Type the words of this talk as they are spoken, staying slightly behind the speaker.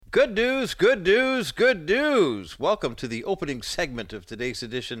Good news, good news, good news. Welcome to the opening segment of today's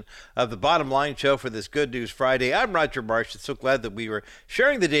edition of the Bottom Line Show for this Good News Friday. I'm Roger Marsh. I'm so glad that we were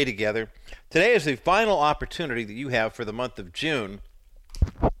sharing the day together. Today is the final opportunity that you have for the month of June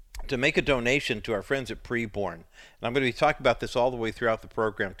to make a donation to our friends at Preborn. And I'm going to be talking about this all the way throughout the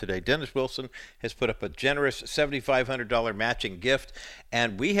program today. Dennis Wilson has put up a generous $7,500 matching gift,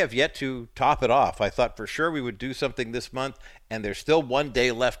 and we have yet to top it off. I thought for sure we would do something this month, and there's still one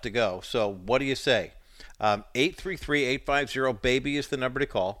day left to go. So what do you say? 833-850-BABY is the number to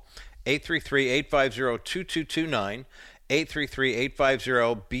call. 833-850-2229.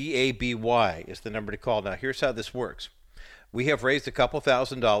 833-850-BABY is the number to call. Now, here's how this works. We have raised a couple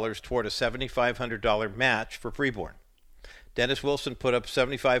 $1,000s toward a $7,500 match for Preborn. Dennis Wilson put up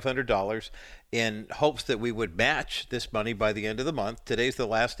 $7,500 in hopes that we would match this money by the end of the month. Today's the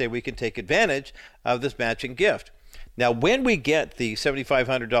last day we can take advantage of this matching gift. Now, when we get the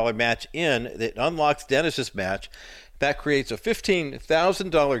 $7,500 match in that unlocks Dennis's match, that creates a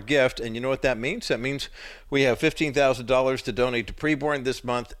 $15,000 gift, and you know what that means? That means we have $15,000 to donate to Preborn this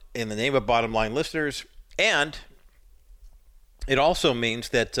month in the name of Bottom Line listeners, and it also means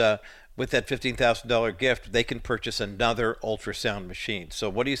that with that $15,000 gift, they can purchase another ultrasound machine.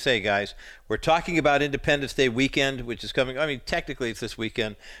 So what do you say, guys? We're talking about Independence Day weekend, which is coming. I mean, technically it's this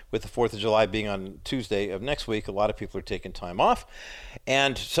weekend with the 4th of July being on Tuesday of next week. A lot of people are taking time off.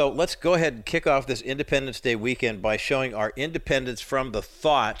 And so let's go ahead and kick off this Independence Day weekend by showing our independence from the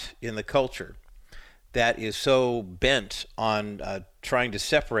thought in the culture that is so bent on trying to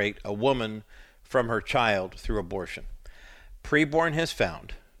separate a woman from her child through abortion. Preborn has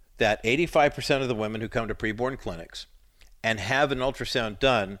found that 85% of the women who come to preborn clinics and have an ultrasound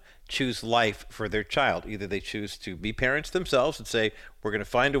done choose life for their child. Either they choose to be parents themselves and say, we're going to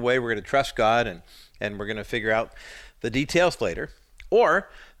find a way, we're going to trust God, and we're going to figure out the details later, or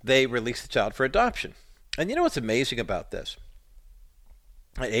they release the child for adoption. And you know what's amazing about this?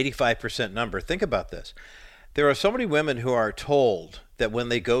 An 85% number. Think about this. There are so many women who are told that when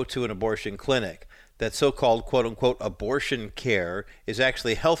they go to an abortion clinic, that so-called quote-unquote abortion care is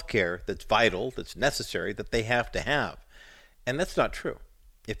actually health care that's vital, that's necessary, that they have to have. And that's not true.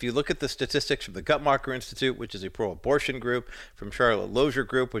 If you look at the statistics from the Guttmacher Institute, which is a pro-abortion group, from Charlotte Lozier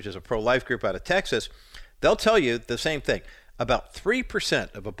Group, which is a pro-life group out of Texas, they'll tell you the same thing. About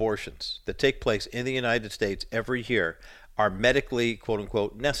 3% of abortions that take place in the United States every year are medically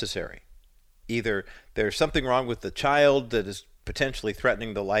quote-unquote necessary. Either there's something wrong with the child that is potentially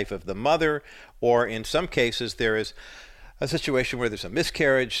threatening the life of the mother, or in some cases there is a situation where there's a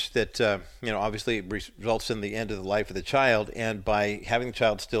miscarriage that obviously results in the end of the life of the child, and by having the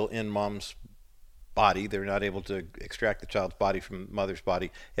child still in mom's body, they're not able to extract the child's body from mother's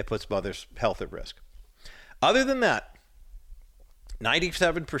body. It puts mother's health at risk. Other than that,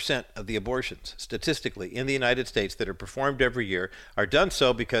 97% of the abortions statistically in the United States that are performed every year are done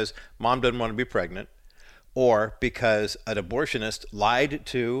so because mom doesn't want to be pregnant, or because an abortionist lied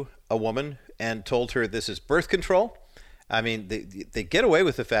to a woman and told her this is birth control. I mean, they get away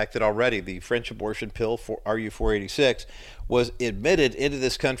with the fact that already the French abortion pill, for RU486, was admitted into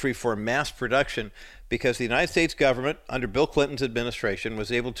this country for mass production because the United States government, under Bill Clinton's administration,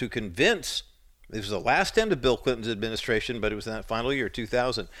 was able to convince, this was the last end of Bill Clinton's administration, but it was in that final year,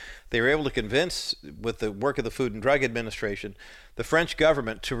 2000. They were able to convince, with the work of the Food and Drug Administration, the French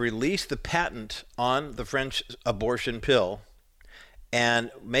government to release the patent on the French abortion pill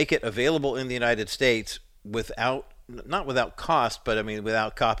and make it available in the United States not without cost, but I mean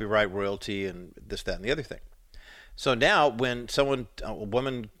without copyright, royalty, and this, that, and the other thing. So now when a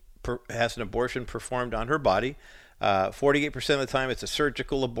woman has an abortion performed on her body, 48% of the time it's a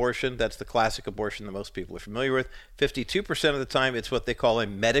surgical abortion. That's the classic abortion that most people are familiar with. 52% of the time it's what they call a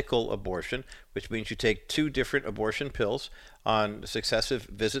medical abortion, which means you take 2 different abortion pills on successive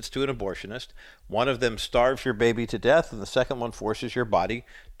visits to an abortionist. One of them starves your baby to death, and the second one forces your body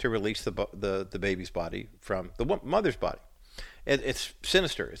to release the baby's body from the mother's body. It's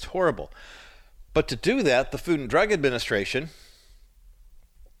sinister. It's horrible. But to do that, the Food and Drug Administration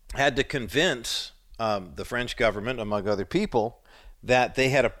had to convince the French government, among other people, that they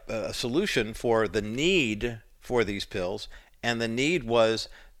had a solution for the need for these pills, and the need was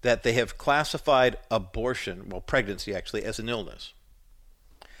that they have classified pregnancy actually, as an illness.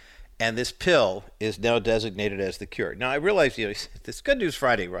 And this pill is now designated as the cure. Now, I realize, it's Good News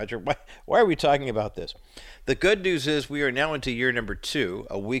Friday, Roger. Why are we talking about this? The good news is we are now into year number 2,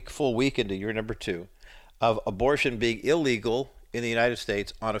 full week into year number 2, of abortion being illegal in the United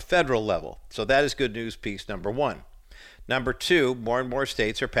States on a federal level. So that is good news piece number 1. Number 2, more and more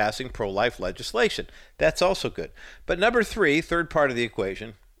states are passing pro-life legislation. That's also good. But number 3, third part of the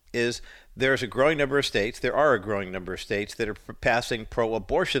equation, is there are a growing number of states that are passing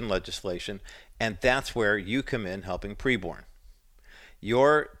pro-abortion legislation, and that's where you come in helping preborn.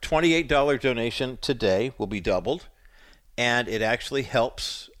 Your $28 donation today will be doubled, and it actually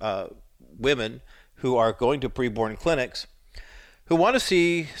helps women who are going to preborn clinics who want to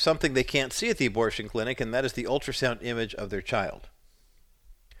see something they can't see at the abortion clinic, and that is the ultrasound image of their child.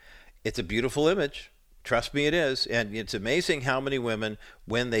 It's a beautiful image. Trust me, it is. And it's amazing how many women,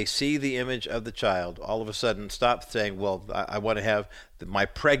 when they see the image of the child, all of a sudden stop saying, well, I want to have my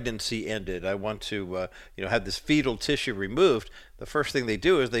pregnancy ended. I want to have this fetal tissue removed. The first thing they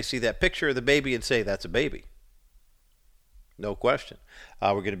do is they see that picture of the baby and say, that's a baby. No question.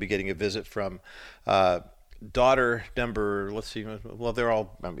 We're going to be getting a visit from daughter number, let's see, well, they're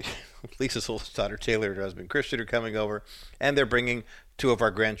all, Lisa's oldest daughter, Taylor, and her husband, Christian, are coming over, and they're bringing 2 of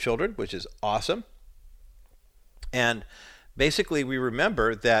our grandchildren, which is awesome. And basically, we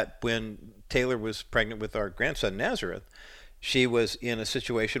remember that when Taylor was pregnant with our grandson, Nazareth, she was in a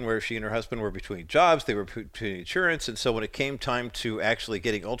situation where she and her husband were between jobs, they were between insurance, and so when it came time to actually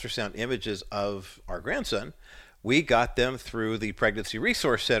getting ultrasound images of our grandson, we got them through the Pregnancy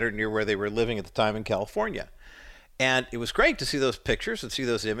Resource Center near where they were living at the time in California. And it was great to see those pictures and see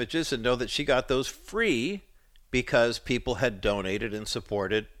those images and know that she got those free because people had donated and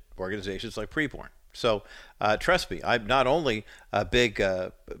supported organizations like Preborn. So trust me, I'm not only a big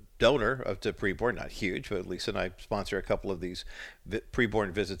donor to Preborn, not huge, but Lisa and I sponsor a couple of these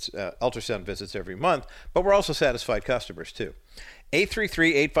Preborn visits, ultrasound visits every month, but we're also satisfied customers too.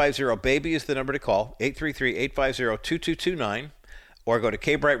 833-850-BABY is the number to call, 833-850-2229, or go to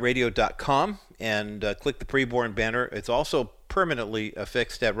kbrightradio.com and click the Preborn banner. It's also permanently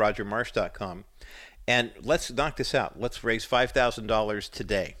affixed at rogermarsh.com. And let's knock this out. Let's raise $5,000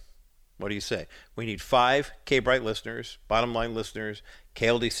 today. What do you say? We need 5 K-Bright listeners, bottom line listeners,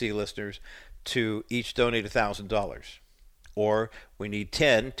 KLDC listeners to each donate $1,000. Or we need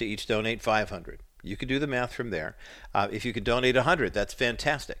 10 to each donate $500. You can do the math from there. If you could donate $100, that's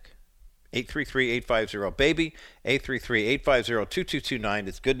fantastic. 833-850-BABY, 833-850-2229.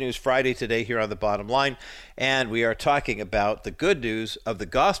 It's Good News Friday today here on The Bottom Line, and we are talking about the good news of the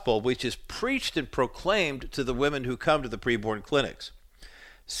gospel, which is preached and proclaimed to the women who come to the preborn clinics.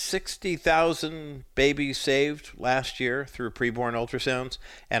 60,000 babies saved last year through preborn ultrasounds,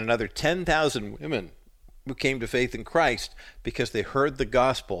 and another 10,000 women who came to faith in Christ because they heard the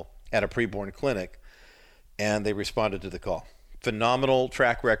gospel at a preborn clinic, and they responded to the call. Phenomenal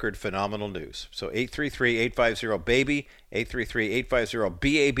track record, phenomenal news. So 833-850-BABY,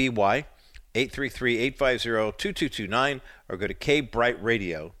 833-850-BABY, 833-850-2229, or go to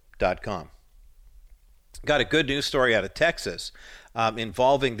kbrightradio.com. Got a good news story out of Texas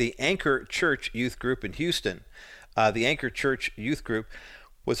involving the Anchor Church Youth Group in Houston. The Anchor Church Youth Group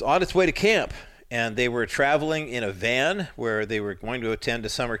was on its way to camp, and they were traveling in a van where they were going to attend a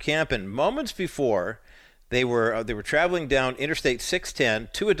summer camp. And moments before, they were traveling down Interstate 610,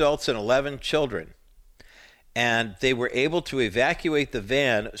 2 adults and 11 children. And they were able to evacuate the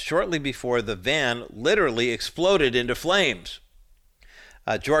van shortly before the van literally exploded into flames.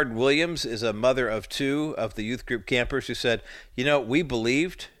 Jordan Williams is a mother of 2 of the youth group campers who said, we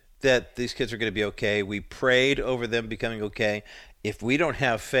believed that these kids are going to be okay. We prayed over them becoming okay. If we don't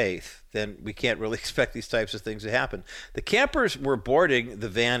have faith, then we can't really expect these types of things to happen. The campers were boarding the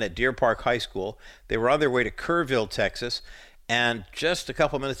van at Deer Park High School. They were on their way to Kerrville, Texas, and just a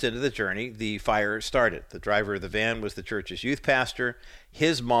couple minutes into the journey, the fire started. The driver of the van was the church's youth pastor.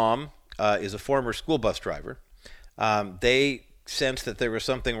 His mom is a former school bus driver. They sensed that there was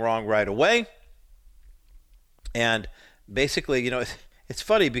something wrong right away, and basically, it's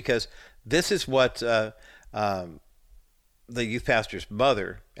funny because this is what the youth pastor's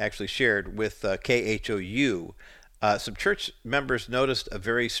mother actually shared with KHOU. Some church members noticed a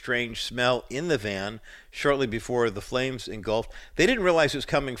very strange smell in the van shortly before the flames engulfed. They didn't realize it was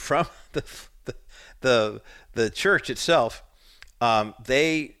coming from the church itself.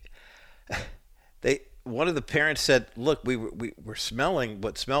 One of the parents said, "Look, we were smelling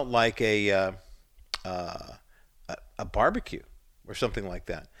what smelled like a barbecue or something like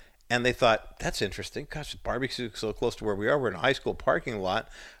that." And they thought, that's interesting. Gosh, the barbecue's so close to where we are. We're in a high school parking lot.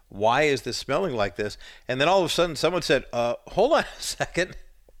 Why is this smelling like this? And then all of a sudden, someone said, hold on a second.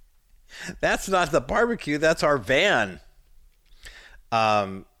 That's not the barbecue. That's our van.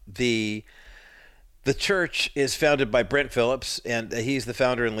 The church is founded by Brent Phillips, and he's the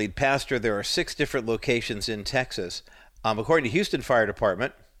founder and lead pastor. There are 6 different locations in Texas. According to Houston Fire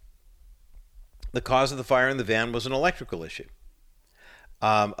Department, the cause of the fire in the van was an electrical issue.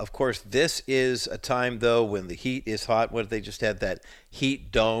 Of course, this is a time, though, when the heat is hot. What, they just had that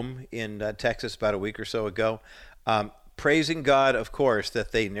heat dome in Texas about a week or so ago. Praising God, of course,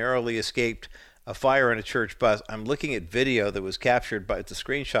 that they narrowly escaped a fire in a church bus. I'm looking at video that was captured by, it's a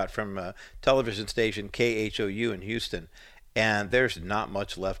screenshot from television station KHOU in Houston, and there's not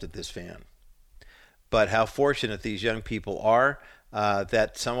much left of this van. But how fortunate these young people are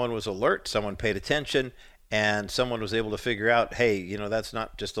that someone was alert, someone paid attention, and someone was able to figure out, hey, you know, that's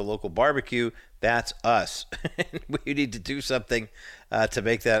not just a local barbecue, that's us. We need to do something to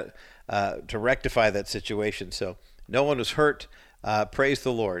make that, to rectify that situation. So no one was hurt. Praise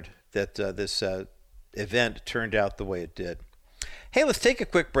the Lord that this event turned out the way it did. Hey, let's take a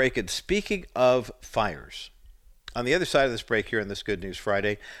quick break. And speaking of fires, on the other side of this break here on this Good News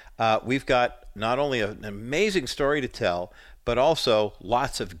Friday, we've got not only an amazing story to tell, but also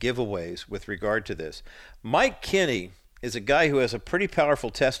lots of giveaways with regard to this. Mike Kinney is a guy who has a pretty powerful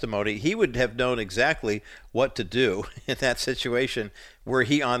testimony. He would have known exactly what to do in that situation were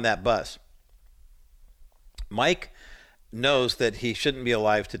he on that bus. Mike knows that he shouldn't be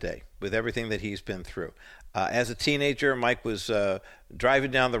alive today with everything that he's been through. As a teenager, Mike was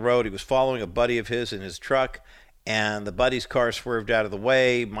driving down the road. He was following a buddy of his in his truck, and the buddy's car swerved out of the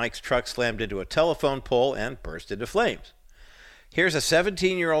way. Mike's truck slammed into a telephone pole and burst into flames. Here's a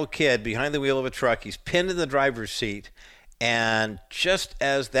 17-year-old kid behind the wheel of a truck. He's pinned in the driver's seat, and just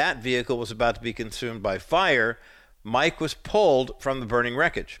as that vehicle was about to be consumed by fire, Mike was pulled from the burning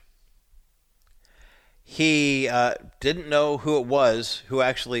wreckage. He didn't know who it was who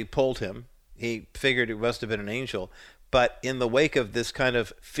actually pulled him. He figured it must have been an angel. But in the wake of this kind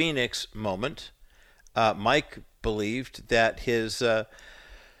of Phoenix moment, Mike believed that his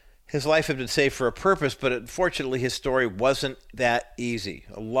life had been saved for a purpose, but unfortunately his story wasn't that easy.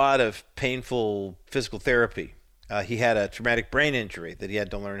 A lot of painful physical therapy. He had a traumatic brain injury that he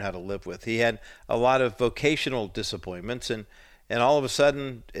had to learn how to live with. He had a lot of vocational disappointments, and all of a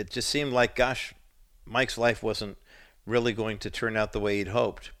sudden it just seemed like, gosh, Mike's life wasn't really going to turn out the way he'd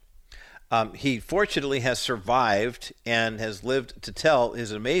hoped. He fortunately has survived and has lived to tell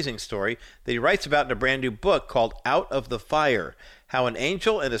his amazing story that he writes about in a brand new book called Out of the Fire, How an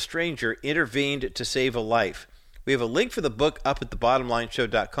Angel and a Stranger Intervened to Save a Life. We have a link for the book up at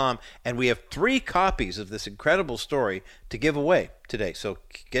thebottomlineshow.com, and we have 3 copies of this incredible story to give away today. So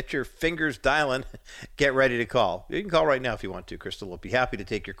get your fingers dialing, get ready to call. You can call right now if you want to. Crystal will be happy to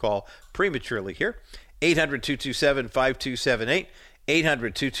take your call prematurely here. 800-227-5278.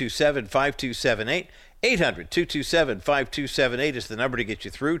 800-227-5278. 800-227-5278 is the number to get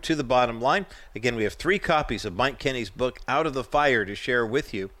you through to the bottom line. Again, we have 3 copies of Mike Kinney's book, Out of the Fire, to share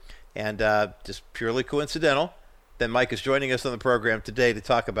with you. And just purely coincidental, then Mike is joining us on the program today to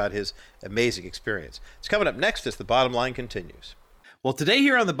talk about his amazing experience. It's coming up next as the bottom line continues. Well, today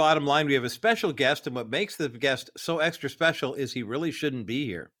here on the bottom line, we have a special guest, and what makes the guest so extra special is he really shouldn't be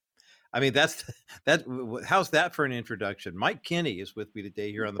here. I mean, how's that for an introduction? Mike Kinney is with me today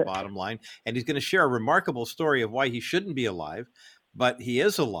here on the bottom line, and he's going to share a remarkable story of why he shouldn't be alive, but he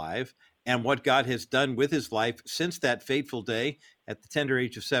is alive, and what God has done with his life since that fateful day at the tender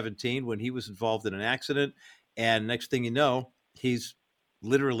age of 17 when he was involved in an accident. And next thing you know, he's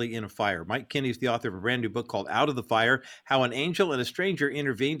literally in a fire. Mike Kinney is the author of a brand new book called Out of the Fire, How an Angel and a Stranger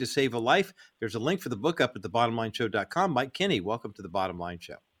Intervened to Save a Life. There's a link for the book up at thebottomlineshow.com. Mike Kinney, welcome to the Bottom Line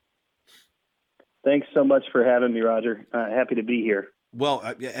Show. Thanks so much for having me, Roger. Happy to be here. Well,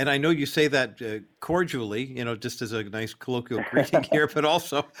 and I know you say that cordially, you know, just as a nice colloquial greeting here, but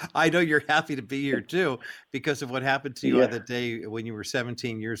also I know you're happy to be here too because of what happened to you on the day when you were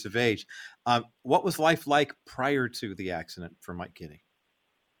 17 years of age. What was life like prior to the accident for Mike Kinney?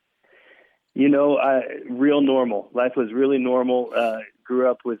 You know, real normal. Life was really normal. Grew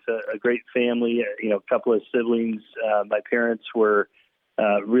up with a great family, a couple of siblings. My parents were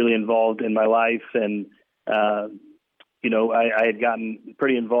really involved in my life, and I had gotten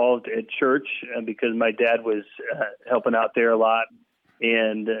pretty involved at church because my dad was helping out there a lot.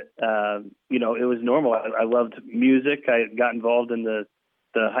 And, it was normal. I loved music. I got involved in the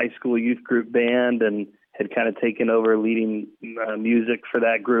high school youth group band and had kind of taken over leading music for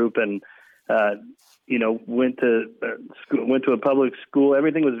that group. And, went to a public school.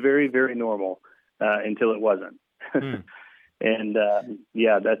 Everything was very, very normal until it wasn't. And that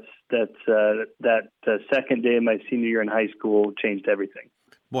second day of my senior year in high school changed everything.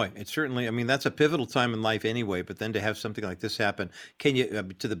 Boy, it certainly, I mean, that's a pivotal time in life anyway, but then to have something like this happen, can you,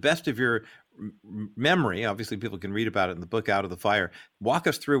 to the best of your memory, obviously people can read about it in the book Out of the Fire, walk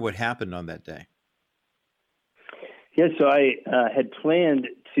us through what happened on that day. Yeah, so I had planned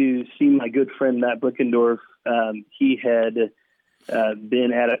to see my good friend Matt Blickendorf. He had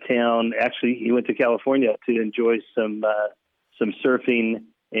been out of town. Actually, he went to California to enjoy some surfing,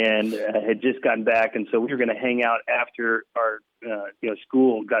 and had just gotten back. And so we were going to hang out after our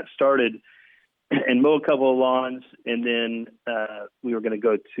school got started and mow a couple of lawns, and then we were going to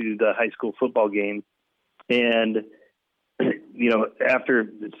go to the high school football game. And after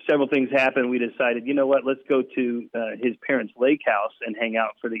several things happened, we decided, you know what, let's go to his parents' lake house and hang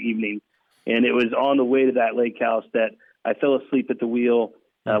out for the evening. And it was on the way to that lake house that I fell asleep at the wheel.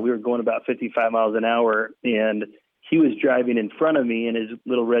 We were going about 55 miles an hour, and he was driving in front of me in his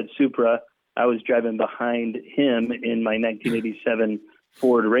little red Supra. I was driving behind him in my 1987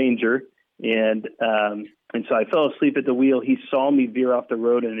 Ford Ranger. And so I fell asleep at the wheel. He saw me veer off the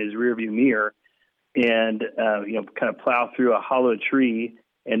road in his rearview mirror and, kind of plow through a hollow tree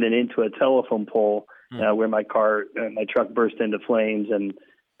and then into a telephone pole where my truck burst into flames. And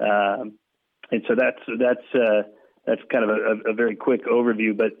so that's kind of a very quick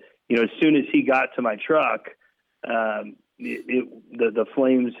overview. But, as soon as he got to my truck, the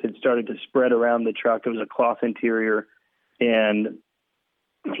flames had started to spread around the truck. It was a cloth interior, and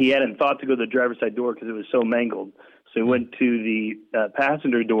he hadn't thought to go to the driver's side door because it was so mangled. So he went to the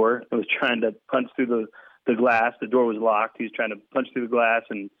passenger door and was trying to punch through the glass. The door was locked. He was trying to punch through the glass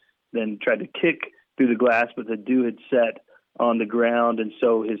and then tried to kick through the glass, but the dew had set on the ground, and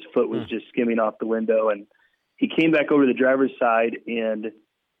so his foot was just skimming off the window. And he came back over to the driver's side, and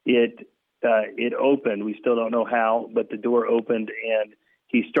it opened. We still don't know how, but the door opened, and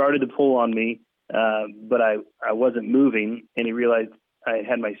he started to pull on me, but I wasn't moving, and he realized I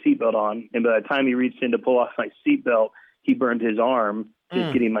had my seatbelt on. And by the time he reached in to pull off my seatbelt, he burned his arm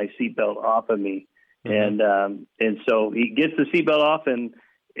just getting my seatbelt off of me. And so he gets the seatbelt off, and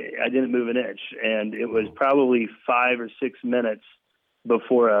I didn't move an inch. And it was probably 5 or 6 minutes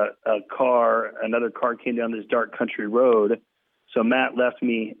before another car came down this dark country road. So Matt left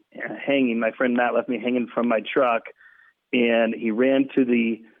me hanging. My friend Matt left me hanging from my truck, and he ran to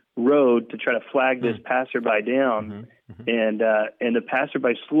the road to try to flag this passerby down. And the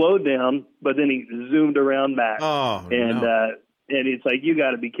passerby slowed down, but then he zoomed around Matt. And it's like, you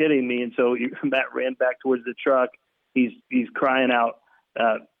got to be kidding me. And so Matt ran back towards the truck. He's crying out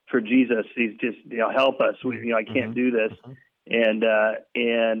for Jesus. He's just, help us. I can't do this. And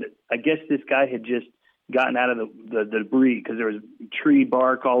I guess this guy had just gotten out of the debris, because there was tree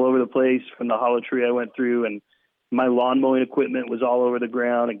bark all over the place from the hollow tree I went through, and my lawn mowing equipment was all over the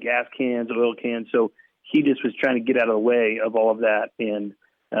ground, and gas cans, oil cans. So he just was trying to get out of the way of all of that. And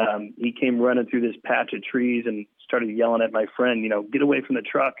he came running through this patch of trees and started yelling at my friend, get away from the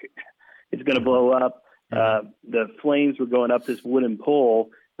truck. It's going to blow up. The flames were going up this wooden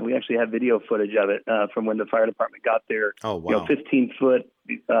pole, and we actually have video footage of it from when the fire department got there. Oh, wow. 15-foot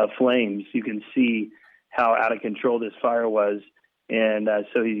flames. You can see how out of control this fire was. And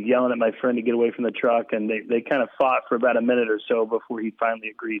so he's yelling at my friend to get away from the truck, and they kind of fought for about a minute or so before he finally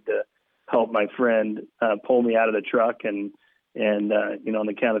agreed to help my friend pull me out of the truck. And on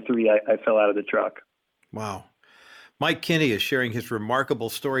the count of 3, I fell out of the truck. Wow. Mike Kinney is sharing his remarkable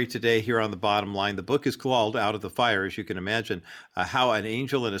story today here on The Bottom Line. The book is called Out of the Fire, as you can imagine, How an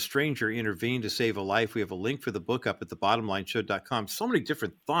Angel and a Stranger Intervened to Save a Life. We have a link for the book up at thebottomlineshow.com. So many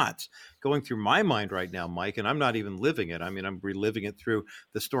different thoughts going through my mind right now, Mike, and I'm not even living it. I mean, I'm reliving it through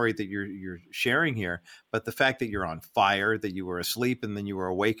the story that you're sharing here. But the fact that you're on fire, that you were asleep, and then you were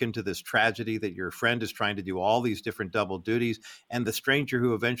awakened to this tragedy, that your friend is trying to do all these different double duties, and the stranger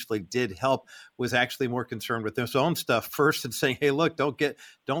who eventually did help was actually more concerned with his own stuff first and saying, hey, look, don't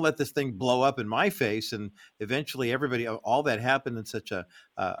let this thing blow up in my face. And eventually everybody, all that happened in such a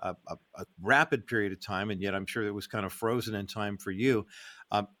rapid period of time. And yet I'm sure it was kind of frozen in time for you.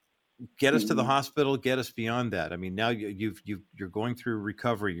 Get us to the hospital, get us beyond that. I mean, now you're going through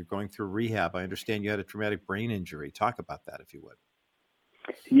recovery, you're going through rehab. I understand you had a traumatic brain injury. Talk about that, if you would.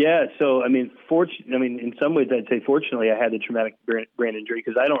 Yeah. So, in some ways I'd say fortunately I had the traumatic brain injury,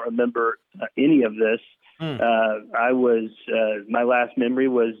 because I don't remember any of this. My last memory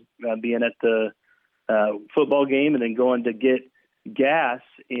was being at the football game and then going to get gas.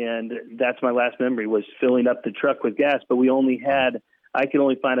 And that's my last memory, was filling up the truck with gas. But I could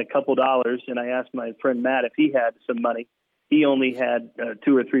only find a couple dollars. And I asked my friend Matt if he had some money. He only had $2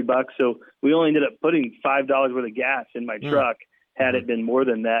 or $3. So we only ended up putting $5 worth of gas in my truck. Had it been more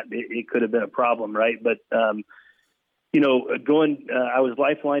than that, it could have been a problem, right? But, I was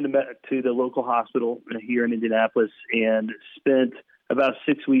lifelined to the local hospital here in Indianapolis and spent about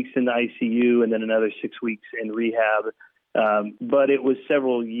 6 weeks in the ICU and then another 6 weeks in rehab. But it was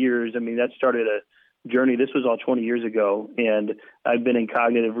several years. That started a journey. This was all 20 years ago, and I've been in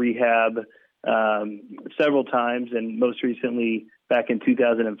cognitive rehab several times, and most recently back in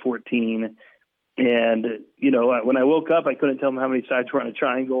 2014. And, when I woke up, I couldn't tell them how many sides were on a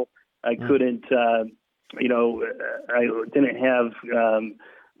triangle. I couldn't, I didn't have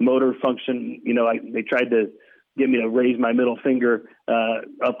motor function. They tried to get me to raise my middle finger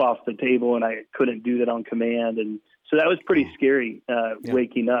up off the table, and I couldn't do that on command. And so that was pretty scary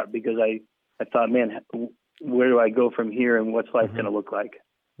waking up, because I thought, man, where do I go from here, and what's life going to look like?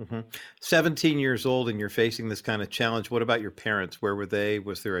 17 years old, and you're facing this kind of challenge. What about your parents? Where were they?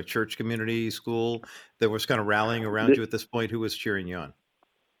 Was there a church community, school that was kind of rallying around you at this point? Who was cheering you on?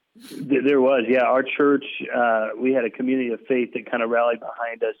 There was, yeah. Our church, we had a community of faith that kind of rallied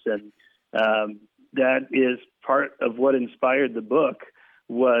behind us, and that is part of what inspired the book.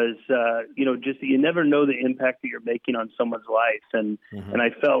 Was just you never know the impact that you're making on someone's life, and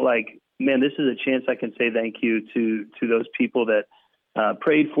I felt like, man, this is a chance I can say thank you to those people that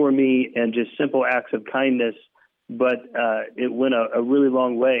prayed for me, and just simple acts of kindness. But it went a really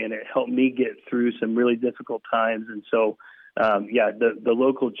long way, and it helped me get through some really difficult times. And so, the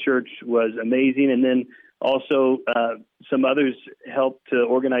local church was amazing. And then also some others helped to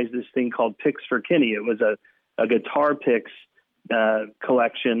organize this thing called Picks for Kinney. It was a guitar picks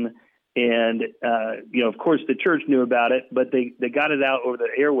collection. And, of course, the church knew about it, but they got it out over the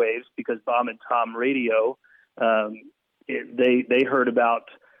airwaves because Bob and Tom Radio, they heard about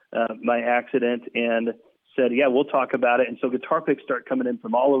my accident and said, yeah, we'll talk about it. And so guitar picks start coming in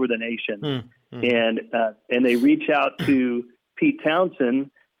from all over the nation. And they reach out to Pete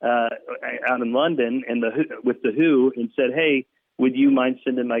Townsend out in London with the Who, and said, hey, would you mind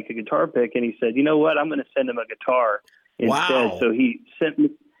sending Mike a guitar pick? And he said, you know what, I'm going to send him a guitar instead. Wow. So he sent me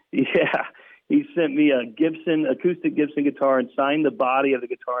a acoustic Gibson guitar, and signed the body of the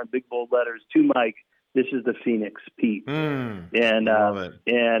guitar in big bold letters, to Mike, this is the Phoenix, Pete. And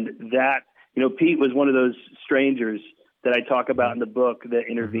that, Pete was one of those strangers that I talk about in the book that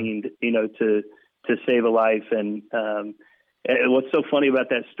intervened, to save a life. And what's so funny about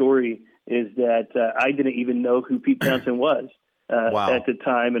that story is that I didn't even know who Pete Townsend was at the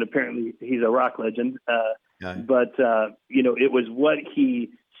time, and apparently he's a rock legend. But it was what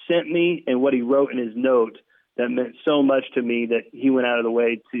he sent me and what he wrote in his note that meant so much to me, that he went out of the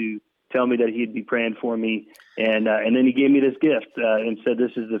way to tell me that he'd be praying for me. And then he gave me this gift and said,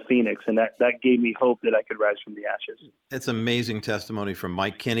 this is the Phoenix. And that gave me hope that I could rise from the ashes. It's amazing testimony from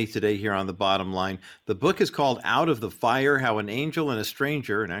Mike Kinney today here on The Bottom Line. The book is called Out of the Fire, How an Angel and a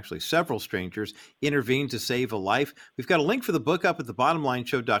Stranger, and actually several strangers, intervened to save a life. We've got a link for the book up at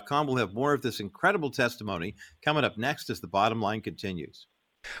thebottomlineshow.com. We'll have more of this incredible testimony coming up next as The Bottom Line continues.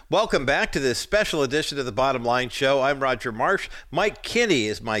 Welcome back to this special edition of The Bottom Line Show. I'm Roger Marsh. Mike Kinney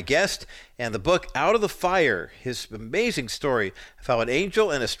is my guest, and the book Out of the Fire, his amazing story of how an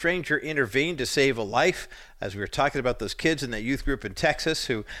angel and a stranger intervened to save a life, as we were talking about those kids in that youth group in Texas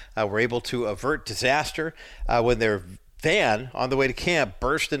who were able to avert disaster when their van on the way to camp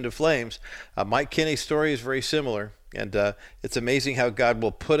burst into flames. Mike Kinney's story is very similar, and it's amazing how God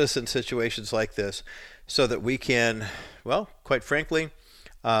will put us in situations like this so that we can, well, quite frankly,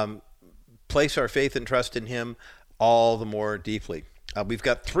 place our faith and trust in him all the more deeply. We've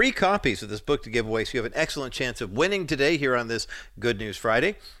got 3 copies of this book to give away, so you have an excellent chance of winning today here on this Good News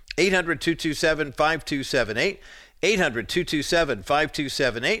Friday. 800-227-5278,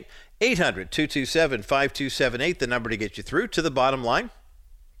 800-227-5278, 800-227-5278, the number to get you through to The Bottom Line.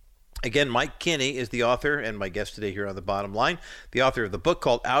 Again, Mike Kinney is the author and my guest today here on The Bottom Line, the author of the book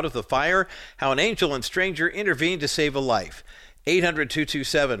called Out of the Fire, How an Angel and Stranger Intervened to Save a Life.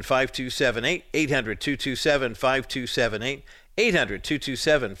 800-227-5278, 800-227-5278,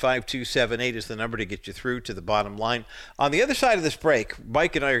 800-227-5278 is the number to get you through to The Bottom Line. On the other side of this break,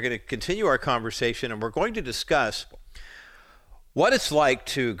 Mike and I are going to continue our conversation, and we're going to discuss what it's like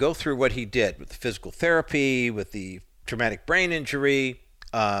to go through what he did with the physical therapy, with the traumatic brain injury,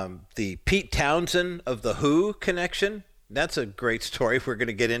 the Pete Townsend of the Who connection. That's a great story we're going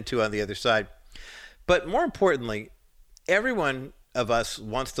to get into on the other side. But more importantly, everyone of us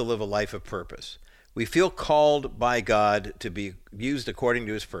wants to live a life of purpose. We feel called by God to be used according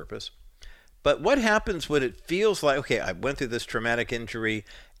to his purpose. But what happens when it feels like, okay, I went through this traumatic injury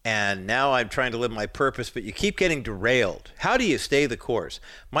and now I'm trying to live my purpose, but you keep getting derailed? How do you stay the course?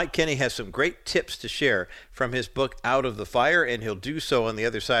 Mike Kinney has some great tips to share from his book, Out of the Fire, and he'll do so on the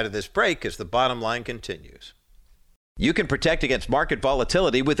other side of this break as The Bottom Line continues. You can protect against market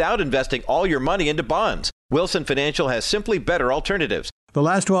volatility without investing all your money into bonds. Wilson Financial has simply better alternatives. The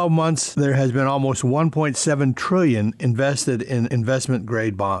last 12 months, there has been almost $1.7 trillion invested in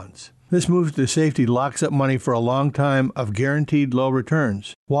investment-grade bonds. This move to safety locks up money for a long time of guaranteed low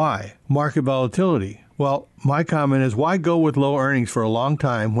returns. Why? Market volatility. Well, my comment is, why go with low earnings for a long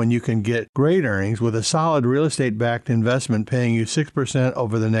time when you can get great earnings with a solid real estate-backed investment paying you 6%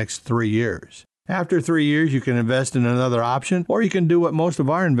 over the next 3 years? After 3 years, you can invest in another option, or you can do what most of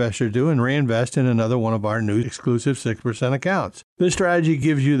our investors do and reinvest in another one of our new exclusive 6% accounts. This strategy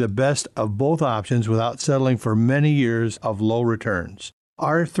gives you the best of both options without settling for many years of low returns.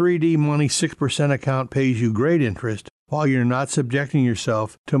 Our 3D Money 6% account pays you great interest while you're not subjecting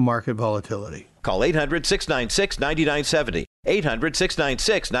yourself to market volatility. Call 800-696-9970,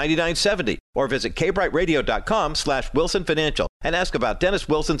 800-696-9970, or visit kbrightradio.com/Wilson Financial and ask about Dennis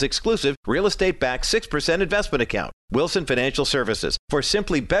Wilson's exclusive real estate-backed 6% investment account. Wilson Financial Services, for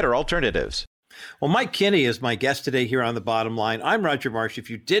simply better alternatives. Well, Mike Kinney is my guest today here on The Bottom Line. I'm Roger Marsh. If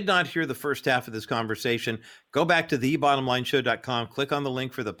you did not hear the first half of this conversation, go back to thebottomlineshow.com, click on the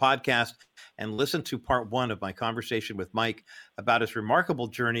link for the podcast, and listen to part one of my conversation with Mike about his remarkable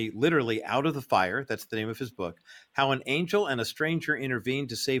journey, literally out of the fire. That's the name of his book. How an angel and a stranger intervened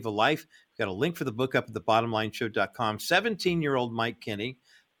to save a life. We've got a link for the book up at thebottomlineshow.com. 17-year-old Mike Kinney,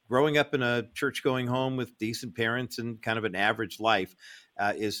 growing up in a church-going home with decent parents and kind of an average life,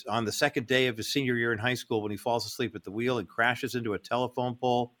 is on the second day of his senior year in high school when he falls asleep at the wheel and crashes into a telephone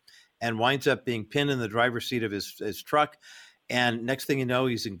pole and winds up being pinned in the driver's seat of his truck. And next thing you know,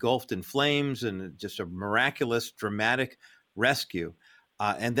 he's engulfed in flames and just a miraculous, dramatic rescue.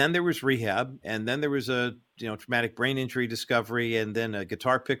 And then there was rehab, and then there was a traumatic brain injury discovery, and then a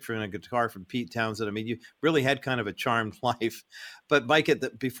guitar pick from Pete Townsend. I mean, you really had kind of a charmed life. But Mike,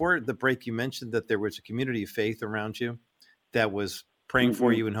 before the break, you mentioned that there was a community of faith around you that was praying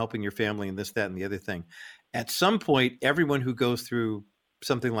for you and helping your family and this, that, and the other thing. At some point, everyone who goes through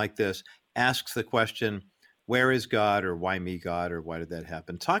something like this asks the question, where is God, or why me, God, or why did that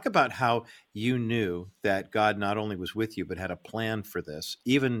happen? Talk about how you knew that God not only was with you, but had a plan for this,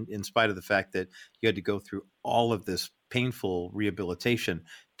 even in spite of the fact that you had to go through all of this painful rehabilitation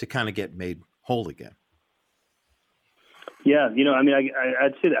to kind of get made whole again. Yeah,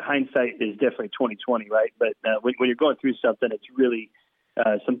 I'd say that hindsight is definitely 20/20, right? But when you're going through something, it's really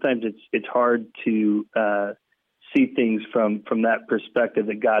sometimes it's hard to see things from that perspective,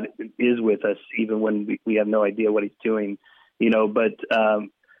 that God is with us even when we have no idea what He's doing. But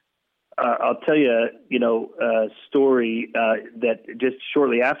I'll tell you, a story that just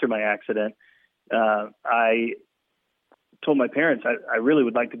shortly after my accident, I told my parents I really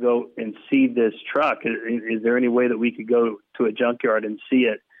would like to go and see this truck. Is there any way that we could go to a junkyard and see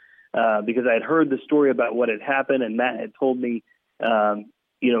it? Because I had heard the story about what had happened, and Matt had told me,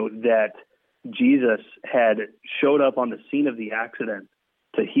 that Jesus had showed up on the scene of the accident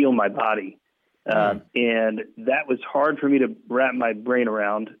to heal my body. And that was hard for me to wrap my brain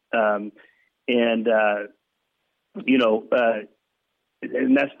around. And that's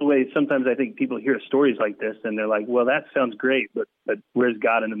the way sometimes I think people hear stories like this and they're like, well, that sounds great, but where's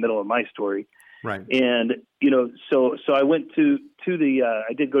God in the middle of my story? Right. And, so I went to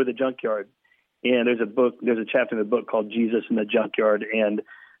I did go to the junkyard, and there's a chapter in the book called Jesus in the Junkyard. And,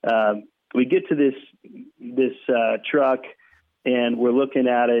 we get to this truck, and we're looking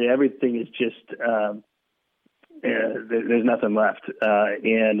at it. Everything is just there's nothing left,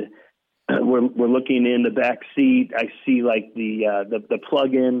 and we're looking in the back seat. I see like the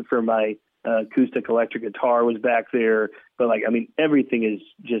plug-in for my acoustic electric guitar was back there, but everything is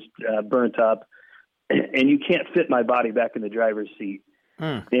just burnt up, and you can't fit my body back in the driver's seat.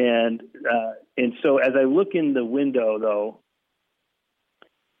 And so as I look in the window, though,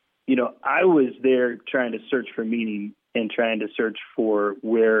 I was there trying to search for meaning and trying to search for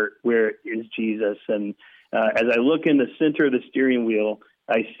where is Jesus. And as I look in the center of the steering wheel,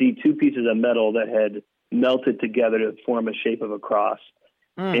 I see two pieces of metal that had melted together to form a shape of a cross.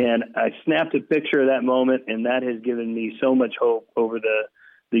 And I snapped a picture of that moment, and that has given me so much hope over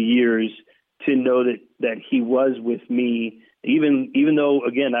the years to know that He was with me, even though,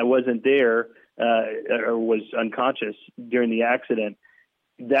 again, I wasn't there or was unconscious during the accident.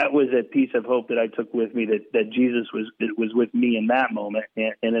 That was a piece of hope that I took with me, that Jesus was with me in that moment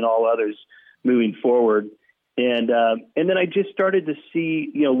and in all others moving forward. And then I just started to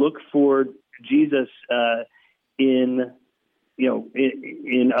see, look for Jesus in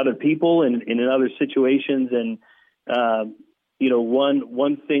other people and in other situations. And,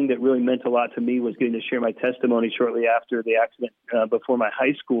 one thing that really meant a lot to me was getting to share my testimony shortly after the accident before my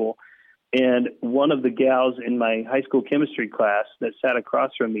high school. And one of the gals in my high school chemistry class that sat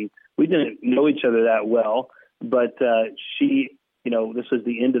across from me, we didn't know each other that well, but she, this was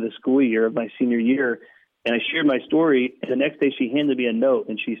the end of the school year of my senior year. And I shared my story. And the next day she handed me a note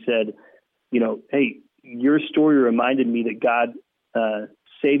and she said, hey, your story reminded me that God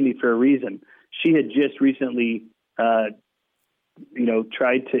saved me for a reason. She had just recently,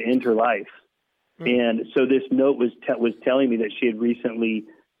 tried to end her life. And so this note was telling me that she had recently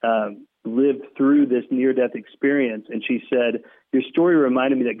lived through this near-death experience. And she said, your story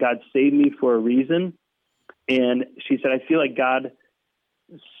reminded me that God saved me for a reason. And she said, I feel like God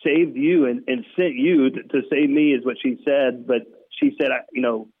saved you and sent you to save me, is what she said. But she said,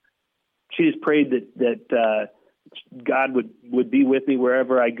 she just prayed that God would be with me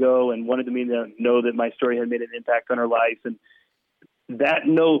wherever I go, and wanted me to know that my story had made an impact on her life. And that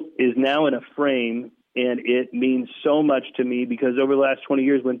note is now in a frame, and it means so much to me, because over the last 20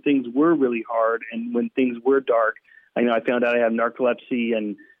 years, when things were really hard and when things were dark, I found out I have narcolepsy,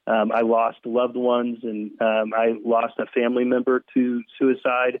 and I lost loved ones, and I lost a family member to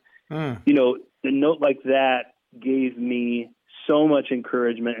suicide. The note like that gave me so much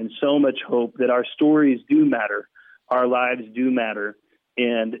encouragement and so much hope that our stories do matter, our lives do matter,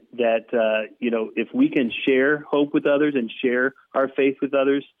 and that, if we can share hope with others and share our faith with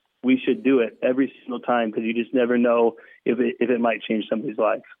others, we should do it every single time, because you just never know if it might change somebody's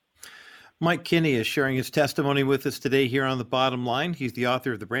life. Mike Kinney is sharing his testimony with us today here on The Bottom Line. He's the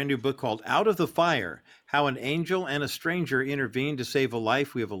author of the brand new book called Out of the Fire, How an Angel and a Stranger Intervened to Save a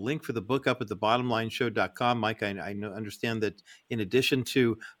Life. We have a link for the book up at thebottomlineshow.com. Mike, I understand that in addition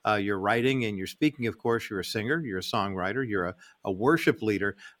to your writing and your speaking, of course, you're a singer, you're a songwriter, you're a worship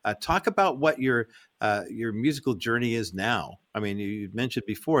leader. Talk about what your musical journey is now. You mentioned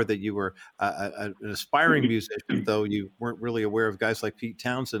before that you were an aspiring musician, though you weren't really aware of guys like Pete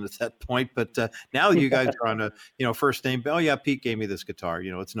Townsend at that point. But now you guys are on a first name. Oh yeah, Pete gave me this guitar.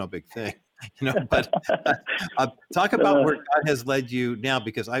 It's no big thing. But talk about where God has led you now,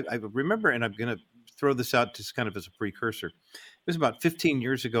 because I remember, and I'm going to throw this out just kind of as a precursor. It was about 15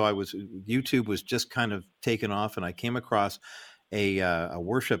 years ago. YouTube was just kind of taken off, and I came across a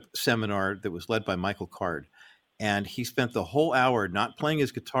worship seminar that was led by Michael Card. And he spent the whole hour not playing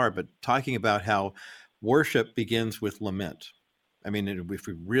his guitar, but talking about how worship begins with lament. If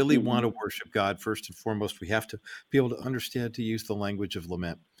we really want to worship God, first and foremost, we have to be able to understand to use the language of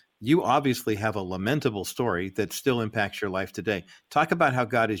lament. You obviously have a lamentable story that still impacts your life today. Talk about how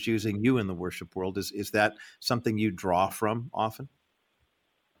God is using you in the worship world. Is that something you draw from often?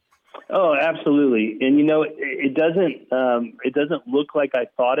 Oh, absolutely. And it doesn't look like I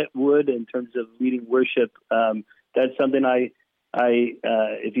thought it would in terms of leading worship. That's something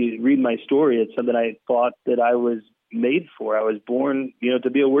if you read my story, it's something I thought that I was made for. I was born, to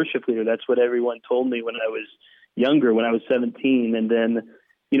be a worship leader. That's what everyone told me when I was younger, when I was 17. And then,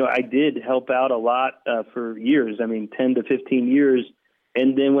 I did help out a lot for years. 10 to 15 years.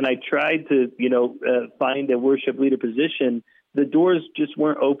 And then when I tried to, find a worship leader position, the doors just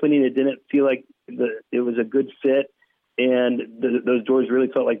weren't opening. It didn't feel like it was a good fit, and those doors really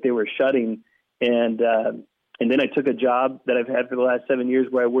felt like they were shutting. And then I took a job that I've had for the last 7 years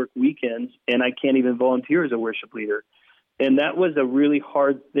where I work weekends, and I can't even volunteer as a worship leader. And that was a really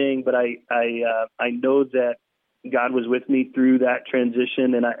hard thing, but I know that God was with me through that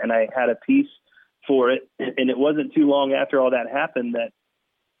transition, and I had a peace for it. And it wasn't too long after all that happened that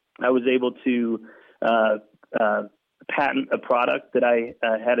I was able to patent a product that I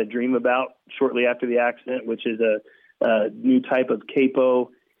had a dream about shortly after the accident, which is a new type of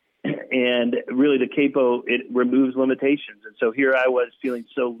capo. And really the capo, it removes limitations. And so here I was feeling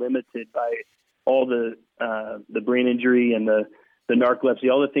so limited by all the brain injury and the narcolepsy,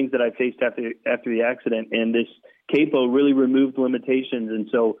 all the things that I faced after the accident. And this capo really removed limitations. And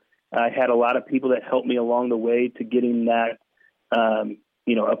so I had a lot of people that helped me along the way to getting that,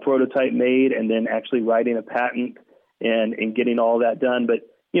 a prototype made, and then actually writing a patent and getting all that done. But,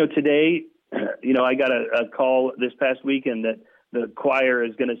 today, I got a call this past weekend that the choir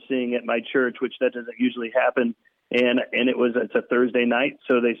is going to sing at my church, which that doesn't usually happen. And it's a Thursday night.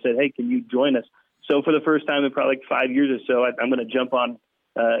 So they said, hey, can you join us? So for the first time in probably 5 years or so, I'm going to jump on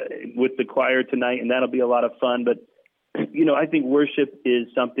with the choir tonight, and that'll be a lot of fun. But, I think worship is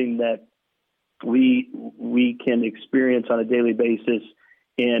something that we can experience on a daily basis,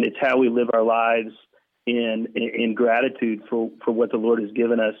 and it's how we live our lives in gratitude for what the Lord has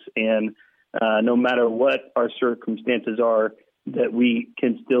given us. And no matter what our circumstances are, that we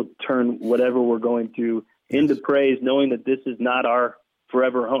can still turn whatever we're going through into praise, knowing that this is not our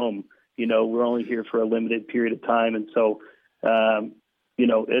forever home. We're only here for a limited period of time. And so,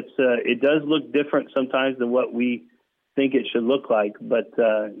 it does look different sometimes than what we think it should look like, but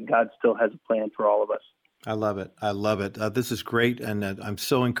God still has a plan for all of us. I love it. I love it. This is great. And I'm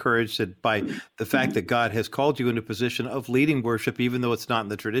so encouraged that by the fact that God has called you into a position of leading worship, even though it's not in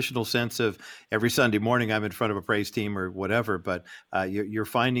the traditional sense of every Sunday morning I'm in front of a praise team or whatever, but you're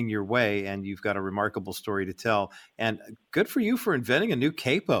finding your way and you've got a remarkable story to tell. And good for you for inventing a new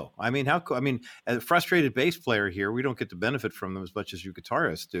capo. I mean, as a frustrated bass player here, we don't get to benefit from them as much as you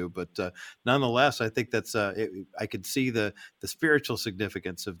guitarists do. But nonetheless, I think that's I could see the spiritual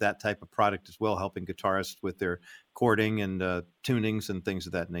significance of that type of product as well, helping guitarists with their chording and tunings and things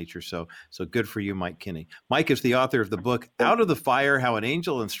of that nature. So good for you, Mike Kinney. Mike is the author of the book, Out of the Fire, How an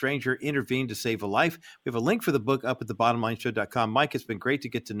Angel and Stranger Intervened to Save a Life. We have a link for the book up at thebottomlineshow.com. Mike, it's been great to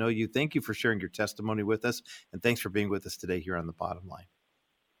get to know you. Thank you for sharing your testimony with us, and thanks for being with us today here on The Bottom Line.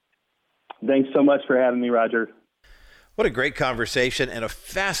 Thanks so much for having me, Roger. What a great conversation and a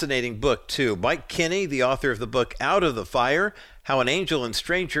fascinating book, too. Mike Kinney, the author of the book Out of the Fire, How an Angel and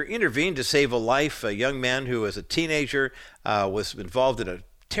Stranger Intervened to Save a Life, a young man who, as a teenager, was involved in a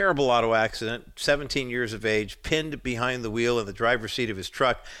terrible auto accident, 17 years of age, pinned behind the wheel in the driver's seat of his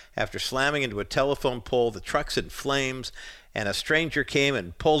truck after slamming into a telephone pole. The truck's in flames, and a stranger came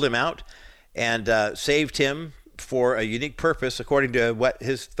and pulled him out and saved him for a unique purpose, according to what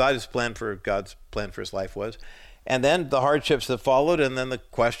his plan for God's plan for his life was. And then the hardships that followed, and then the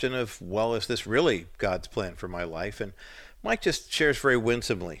question of, well, is this really God's plan for my life? And Mike just shares very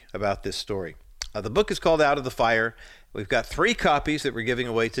winsomely about this story. The book is called Out of the Fire. We've got 3 copies that we're giving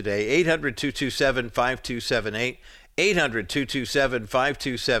away today. 800-227-5278,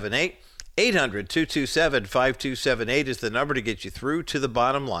 800-227-5278, 800-227-5278 is the number to get you through to the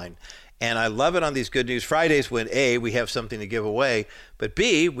bottom line. And I love it on these Good News Fridays when A, we have something to give away, but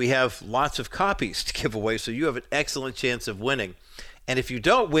B, we have lots of copies to give away, so you have an excellent chance of winning. And if you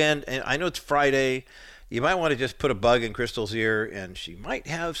don't win, and I know it's Friday, you might want to just put a bug in Crystal's ear, and she might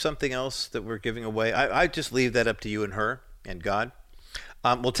have something else that we're giving away. I just leave that up to you and her and God.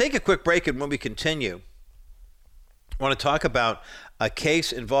 We'll take a quick break, and when we continue, I want to talk about a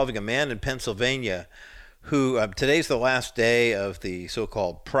case involving a man in Pennsylvania who today's the last day of the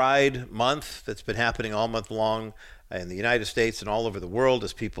so-called Pride Month that's been happening all month long in the United States and all over the world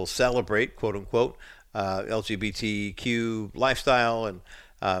as people celebrate, quote unquote, LGBTQ lifestyle and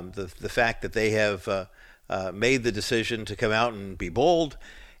the fact that they have made the decision to come out and be bold.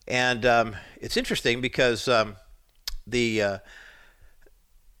 And it's interesting because the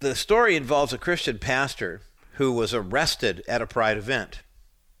story involves a Christian pastor who was arrested at a Pride event.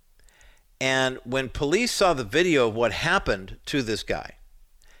 And when police saw the video of what happened to this guy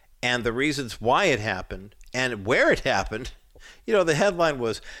and the reasons why it happened and where it happened, the headline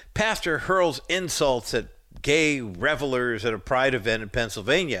was, Pastor Hurls Insults at Gay Revelers at a Pride event in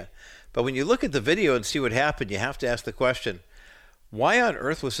Pennsylvania. But when you look at the video and see what happened, you have to ask the question, why on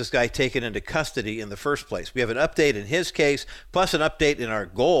earth was this guy taken into custody in the first place? We have an update in his case, plus an update in our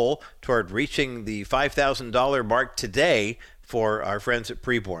goal toward reaching the $5,000 mark today for our friends at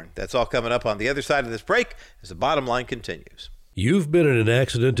Preborn. That's all coming up on the other side of this break as the bottom line continues. You've been in an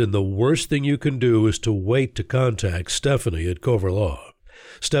accident, and the worst thing you can do is to wait to contact Stephanie at Cover Law.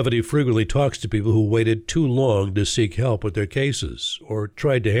 Stephanie frequently talks to people who waited too long to seek help with their cases or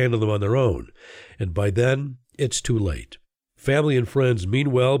tried to handle them on their own, and by then, it's too late. Family and friends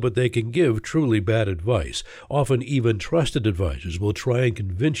mean well, but they can give truly bad advice. Often even trusted advisors will try and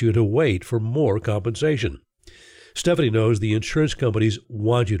convince you to wait for more compensation. Stephanie knows the insurance companies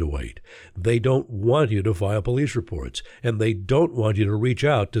want you to wait. They don't want you to file police reports, and they don't want you to reach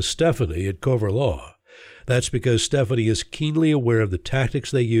out to Stephanie at Cover Law. That's because Stephanie is keenly aware of the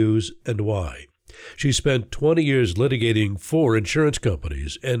tactics they use and why. She spent 20 years litigating for insurance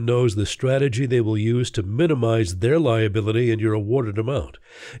companies and knows the strategy they will use to minimize their liability and your awarded amount.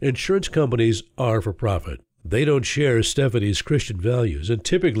 Insurance companies are for profit. They don't share Stephanie's Christian values, and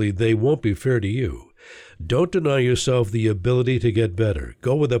typically they won't be fair to you. Don't deny yourself the ability to get better.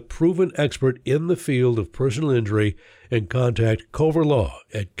 Go with a proven expert in the field of personal injury and contact Cover Law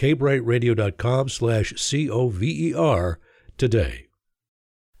at kbrightradio.com/COVER today.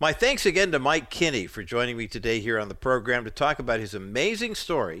 My thanks again to Mike Kinney for joining me today here on the program to talk about his amazing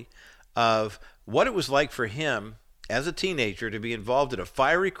story of what it was like for him as a teenager to be involved in a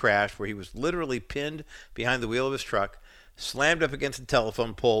fiery crash where he was literally pinned behind the wheel of his truck, slammed up against a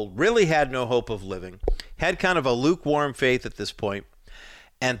telephone pole, really had no hope of living, had kind of a lukewarm faith at this point,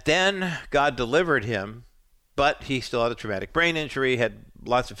 and then God delivered him, but he still had a traumatic brain injury, had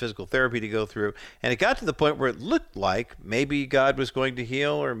lots of physical therapy to go through, and it got to the point where it looked like maybe God was going to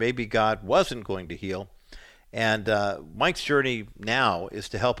heal or maybe God wasn't going to heal. And Mike's journey now is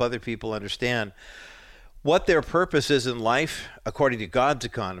to help other people understand what their purpose is in life according to God's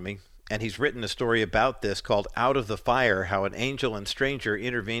economy, and he's written a story about this called Out of the Fire, How an Angel and Stranger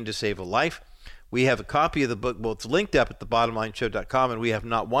Intervened to Save a Life. We have a copy of the book. Well, it's linked up at thebottomlineshow.com, and we have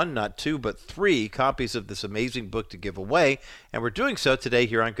not one, not two, but 3 copies of this amazing book to give away, and we're doing so today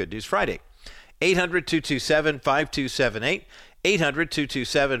here on Good News Friday. 800-227-5278,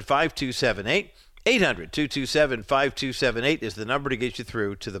 800-227-5278, 800-227-5278 is the number to get you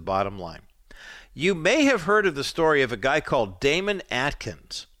through to the bottom line. You may have heard of the story of a guy called Damon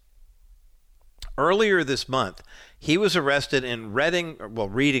Atkins. Earlier this month, he was arrested in Reading,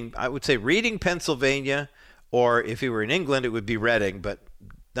 Pennsylvania, or if he were in England, it would be Reading, but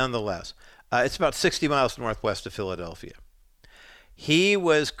nonetheless, it's about 60 miles northwest of Philadelphia. He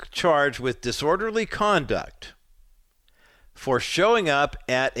was charged with disorderly conduct for showing up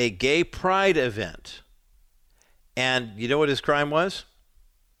at a gay pride event. And you know what his crime was?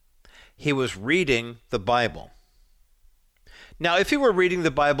 He was reading the Bible. Now, if he were reading the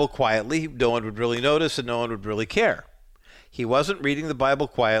Bible quietly, no one would really notice and no one would really care. He wasn't reading the Bible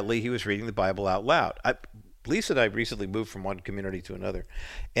quietly. He was reading the Bible out loud. Lisa and I recently moved from one community to another.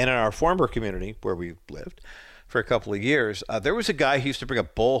 And in our former community, where we lived for a couple of years, there was a guy who used to bring a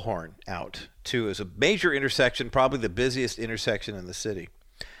bullhorn out to as a major intersection, probably the busiest intersection in the city.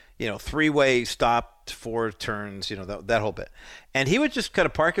 3-way, stopped, 4 turns, that whole bit. And he would just kind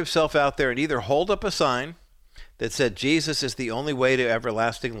of park himself out there and either hold up a sign that said Jesus is the only way to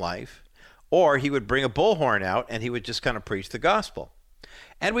everlasting life, or he would bring a bullhorn out and he would just kind of preach the gospel.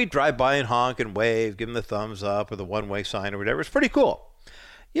 And we'd drive by and honk and wave, give him the thumbs up or the one-way sign or whatever. It's pretty cool.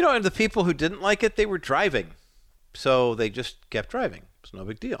 And the people who didn't like it, they were driving. So they just kept driving. It's no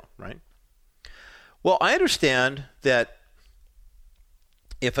big deal, right? Well, I understand that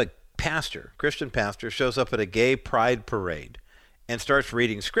if a Christian pastor, shows up at a gay pride parade and starts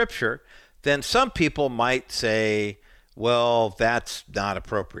reading scripture, then some people might say, well, that's not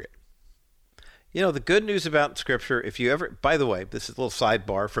appropriate. The good news about scripture, by the way, this is a little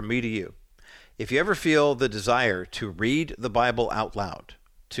sidebar from me to you. If you ever feel the desire to read the Bible out loud,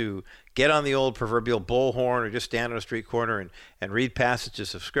 to get on the old proverbial bullhorn or just stand on a street corner and read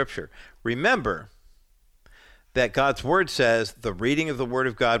passages of scripture, remember that God's word says the reading of the word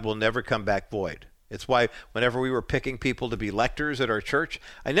of God will never come back void. It's why whenever we were picking people to be lectors at our church,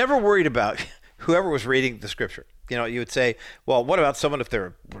 I never worried about whoever was reading the scripture. You would say, well, what about someone if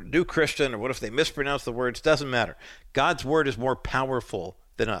they're a new Christian, or what if they mispronounce the words? Doesn't matter. God's word is more powerful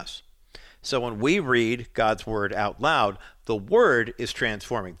than us. So when we read God's word out loud, the word is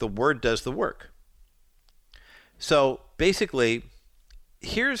transforming. The word does the work. So basically,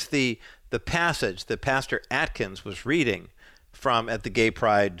 here's the passage that Pastor Atkins was reading from at the Gay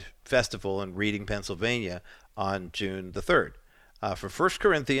Pride Festival in Reading, Pennsylvania on June the 3rd. For 1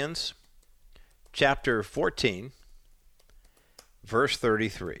 Corinthians chapter 14, verse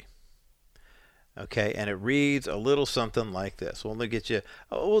 33. Okay, and it reads a little something like this. We'll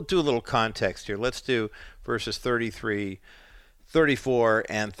do a little context here. Let's do verses 33, 34,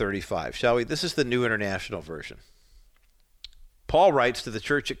 and 35, shall we? This is the New International Version. Paul writes to the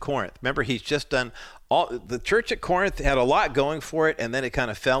church at Corinth. Remember, he's just done the church at Corinth had a lot going for it, and then it kind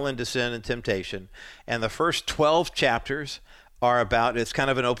of fell into sin and temptation. And the first 12 chapters are about, it's kind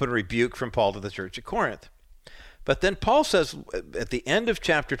of an open rebuke from Paul to the church at Corinth. But then Paul says at the end of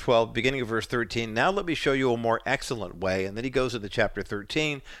chapter 12, beginning of verse 13, now let me show you a more excellent way. And then he goes into chapter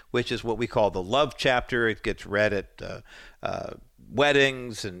 13, which is what we call the love chapter. It gets read at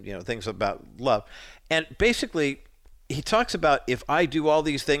weddings and things about love. And basically, he talks about, if I do all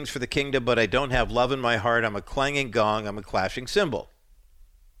these things for the kingdom, but I don't have love in my heart, I'm a clanging gong, I'm a clashing cymbal.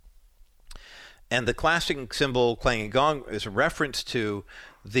 And the clashing cymbal, clanging gong, is a reference to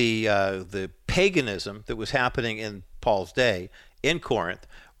the paganism that was happening in Paul's day in Corinth,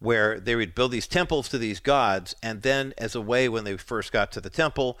 where they would build these temples to these gods, and then as a way, when they first got to the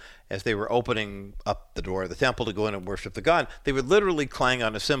temple, as they were opening up the door of the temple to go in and worship the god, they would literally clang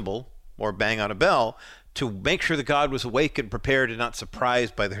on a cymbal or bang on a bell to make sure the God was awake and prepared and not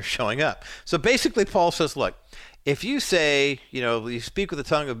surprised by their showing up. So basically, Paul says, look, if you say, you speak with the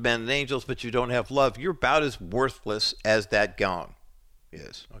tongue of men and angels, but you don't have love, you're about as worthless as that gong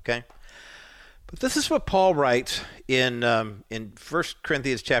is, okay? But this is what Paul writes in 1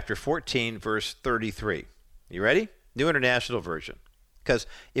 Corinthians chapter 14, verse 33. You ready? New International Version. Because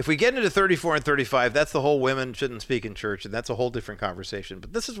if we get into 34 and 35, that's the whole women shouldn't speak in church, and that's a whole different conversation.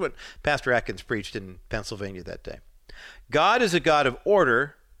 But this is what Pastor Atkins preached in Pennsylvania that day. God is a God of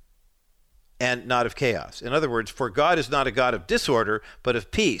order and not of chaos. In other words, for God is not a God of disorder, but of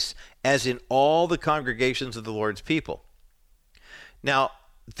peace, as in all the congregations of the Lord's people. Now,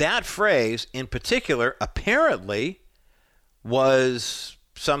 that phrase in particular apparently was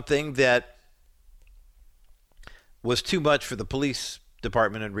something that was too much for the police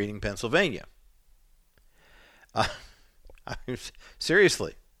department in Reading, Pennsylvania.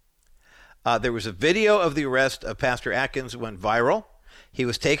 Seriously. There was a video of the arrest of Pastor Atkins that went viral. He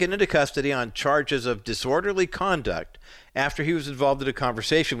was taken into custody on charges of disorderly conduct after he was involved in a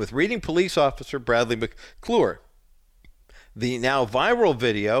conversation with Reading police officer Bradley McClure. The now viral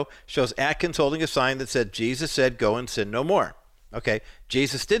video shows Atkins holding a sign that said, "Jesus said, go and sin no more." Okay,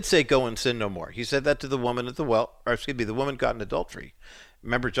 Jesus did say, "Go and sin no more." He said that to the woman at the well, or excuse me, the woman caught in adultery.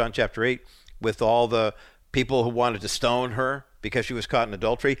 Remember John chapter 8 with all the people who wanted to stone her because she was caught in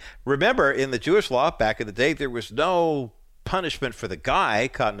adultery. Remember, in the Jewish law back in the day, there was no punishment for the guy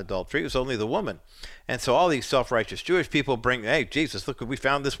caught in adultery. It was only the woman. And so all these self-righteous Jewish people bring, "Hey, Jesus, look, we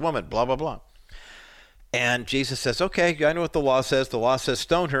found this woman, blah, blah, blah." And Jesus says, "Okay, I know what the law says. The law says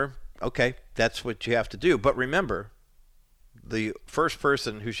stone her. Okay, that's what you have to do." But remember, the first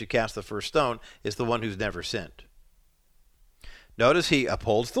person who should cast the first stone is the one who's never sinned. Notice he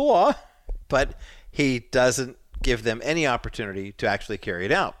upholds the law, but he doesn't give them any opportunity to actually carry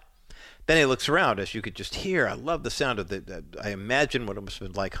it out. Then he looks around, as you could just hear. I love the sound of I imagine what it must have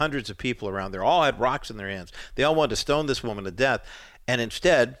been like. Hundreds of people around there all had rocks in their hands. They all wanted to stone this woman to death. And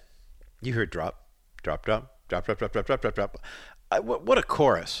instead, you heard drop, drop, drop, drop, drop, drop, drop, drop, drop, drop. What a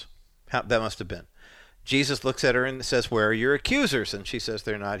chorus that must have been. Jesus looks at her and says, "Where are your accusers?" And she says,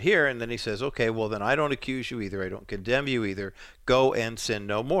 "They're not here." And then he says, "Okay, well, then I don't accuse you either. I don't condemn you either. Go and sin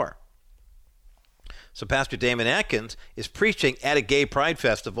no more." So Pastor Damon Atkins is preaching at a gay pride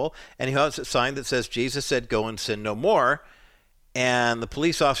festival, and he has a sign that says, "Jesus said, go and sin no more." And the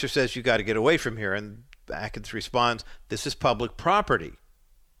police officer says, "You got to get away from here." And Atkins responds, "This is public property.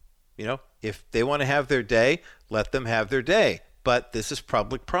 You know, if they want to have their day, let them have their day. But this is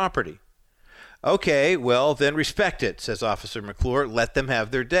public property." "Okay, well, then respect it," says Officer McClure. "Let them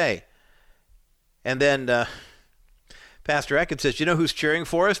have their day." And then Pastor Atkins says, "You know who's cheering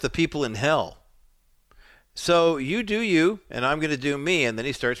for us? The people in hell. So you do you, and I'm going to do me." And then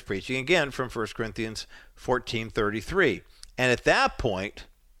he starts preaching again from 1 Corinthians 14:33. And at that point,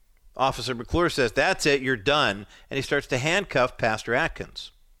 Officer McClure says, "That's it, you're done." And he starts to handcuff Pastor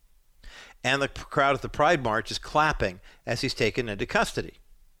Atkins. And the crowd at the Pride March is clapping as he's taken into custody.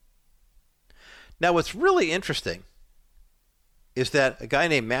 Now, what's really interesting is that a guy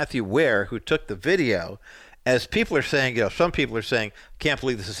named Matthew Ware, who took the video, as people are saying, some people are saying, "Can't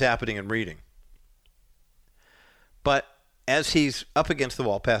believe this is happening in Reading." But as he's up against the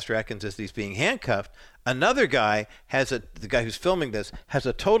wall, Pastor Atkins, as he's being handcuffed, another guy the guy who's filming this has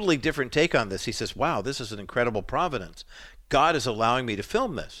a totally different take on this. He says, "Wow, this is an incredible providence. God is allowing me to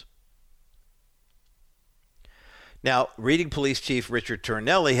film this." Now, Reading Police Chief Richard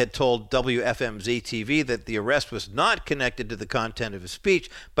Turnelli had told WFMZ-TV that the arrest was not connected to the content of his speech,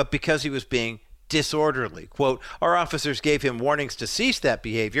 but because he was being disorderly. Quote, "Our officers gave him warnings to cease that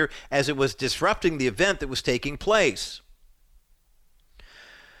behavior as it was disrupting the event that was taking place."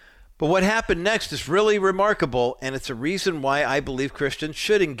 But what happened next is really remarkable, and it's a reason why I believe Christians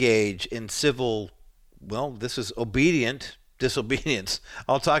should engage in civil, this is obedient disobedience.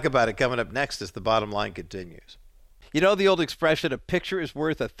 I'll talk about it coming up next as the bottom line continues. You know the old expression, "A picture is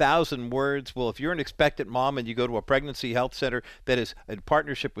worth 1,000 words." Well, if you're an expectant mom and you go to a pregnancy health center that is in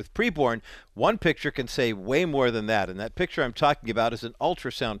partnership with Preborn, one picture can say way more than that. And that picture I'm talking about is an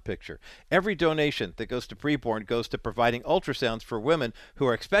ultrasound picture. Every donation that goes to Preborn goes to providing ultrasounds for women who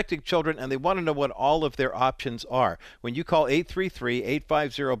are expecting children, and they want to know what all of their options are. When you call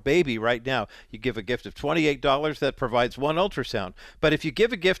 833-850-BABY right now, you give a gift of $28 that provides one ultrasound. But if you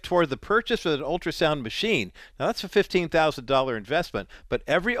give a gift toward the purchase of an ultrasound machine, now that's a $15,000 investment, but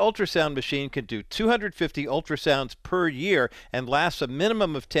every ultrasound machine can do 250 ultrasounds per year and lasts a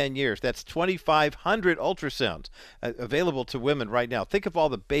minimum of 10 years. That's 2,500 ultrasounds available to women right now. Think of all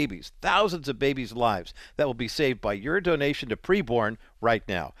the babies, thousands of babies' lives that will be saved by your donation to Preborn right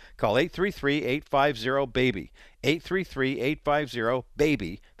now. Call 833-850-BABY.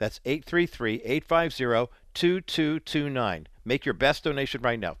 833-850-BABY. That's 833-850-2229. Make your best donation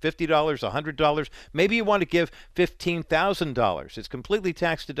right now. $50, $100. Maybe you want to give $15,000. It's completely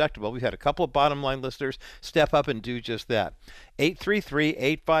tax deductible. We've had a couple of bottom line listeners step up and do just that.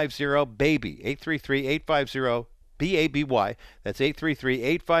 833-850-BABY. 833-850-BABY. That's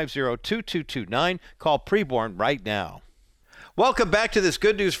 833-850-2229. Call Preborn right now. Welcome back to this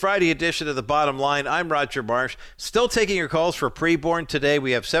Good News Friday edition of The Bottom Line. I'm Roger Marsh. Still taking your calls for Preborn today.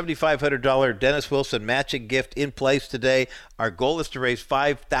 We have $7,500 Dennis Wilson matching gift in place today. Our goal is to raise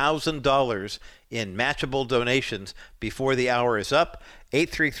 $5,000 in matchable donations before the hour is up.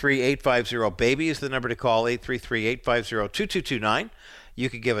 833-850-BABY is the number to call, 833-850-2229. You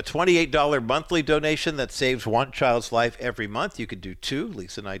could give a $28 monthly donation that saves one child's life every month. You could do two.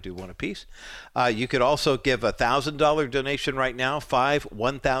 Lisa and I do one apiece. You could also give a $1,000 donation right now. 5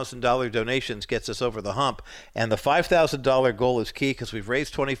 $1,000 donations gets us over the hump. And the $5,000 goal is key because we've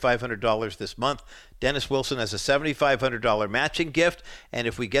raised $2,500 this month. Dennis Wilson has a $7,500 matching gift. And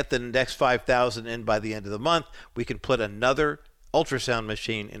if we get the next $5,000 in by the end of the month, we can put another ultrasound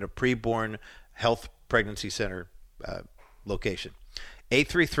machine in a preborn health pregnancy center location.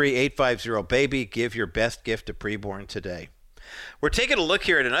 833-850-BABY. Give your best gift to preborn today. We're taking a look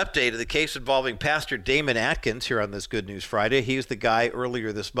here at an update of the case involving Pastor Damon Atkins here on this Good News Friday. He's the guy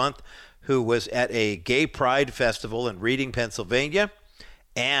earlier this month who was at a gay pride festival in Reading, Pennsylvania,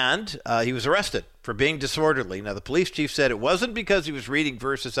 and he was arrested for being disorderly. Now, the police chief said it wasn't because he was reading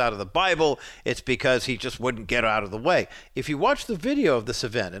verses out of the Bible. It's because he just wouldn't get out of the way. If you watch the video of this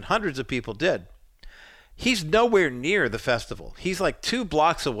event, and hundreds of people did, he's nowhere near the festival. He's like 2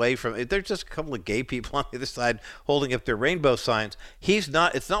 blocks away from it. There's just a couple of gay people on the other side holding up their rainbow signs. It's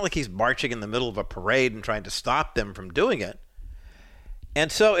not like he's marching in the middle of a parade and trying to stop them from doing it.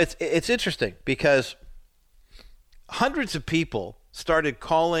 And so it's interesting because hundreds of people started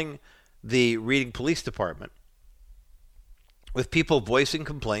calling the Reading Police Department with people voicing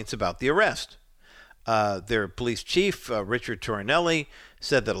complaints about the arrest. Their police chief, Richard Tornelli,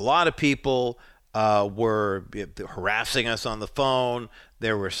 said that a lot of people were harassing us on the phone.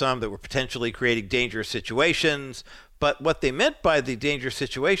 There were some that were potentially creating dangerous situations. But what they meant by the dangerous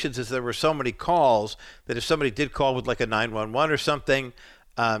situations is there were so many calls that if somebody did call with like a 911 or something,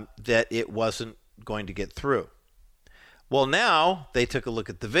 that it wasn't going to get through. Well, now they took a look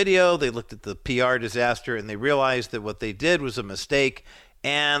at the video, they looked at the PR disaster, and they realized that what they did was a mistake,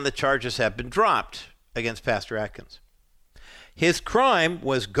 and the charges have been dropped against Pastor Atkins. His crime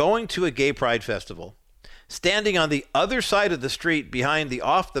was going to a gay pride festival, standing on the other side of the street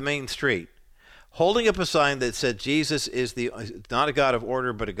off the main street, holding up a sign that said Jesus is not a God of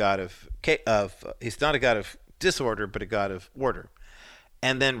order, but a God he's not a God of disorder, but a God of order.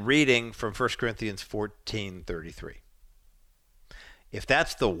 And then reading from 1 Corinthians 14:33. If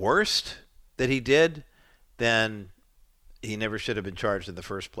that's the worst that he did, then he never should have been charged in the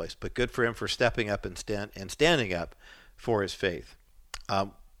first place. But good for him for stepping up and standing up for his faith.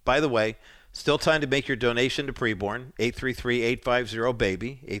 By the way, still time to make your donation to Preborn,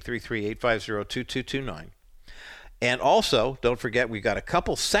 833-850-BABY, 833-850-2229. And also, don't forget, we've got a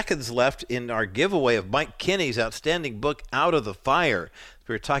couple seconds left in our giveaway of Mike Kinney's outstanding book, Out of the Fire.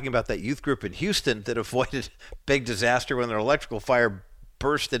 We were talking about that youth group in Houston that avoided big disaster when their electrical fire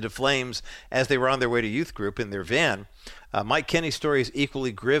burst into flames as they were on their way to youth group in their van. Mike Kinney's story is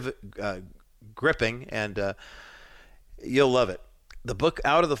equally gripping, and you'll love it. The book,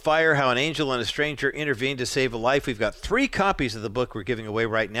 Out of the Fire, How an Angel and a Stranger Intervened to Save a Life. We've got 3 copies of the book we're giving away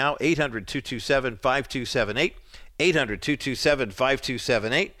right now, 800-227-5278.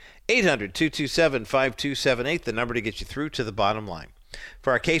 800-227-5278, 800-227-5278, the number to get you through to the bottom line.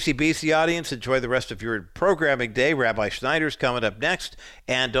 For our KCBC audience, enjoy the rest of your programming day. Rabbi Schneider's coming up next.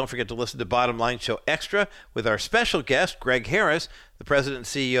 And don't forget to listen to Bottom Line Show Extra with our special guest, Gregg Harris, the president and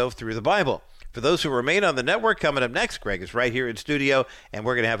CEO of Thru the Bible. For those who remain on the network, coming up next, Gregg is right here in studio, and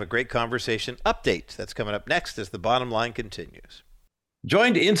we're going to have a great conversation update. That's coming up next as the Bottom Line continues.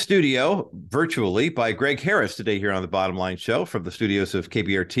 Joined in studio virtually by Gregg Harris today here on the Bottom Line Show from the studios of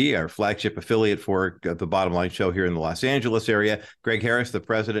KBRT, our flagship affiliate for the Bottom Line Show here in the Los Angeles area. Gregg Harris, the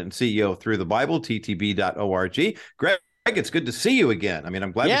president and CEO of Thru the Bible, ttb.org. Gregg, it's good to see you again. I mean,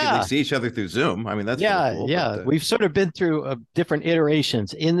 I'm glad we can at least see each other through Zoom. I mean, that's really cool. Yeah. We've sort of been through different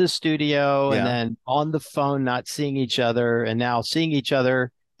iterations in the studio and then on the phone, not seeing each other, and now seeing each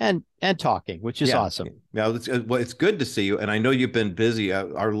other and talking, which is awesome. Now, it's good to see you. And I know you've been busy.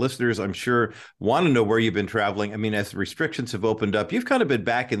 Our listeners, I'm sure, want to know where you've been traveling. I mean, as the restrictions have opened up, you've kind of been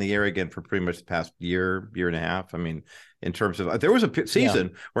back in the air again for pretty much the past year and a half. I mean, in terms of, there was a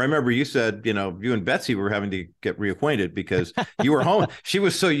season where I remember you said, you and Betsy were having to get reacquainted because you were home. She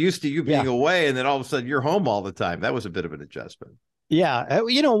was so used to you being away, and then all of a sudden you're home all the time. That was a bit of an adjustment. Yeah.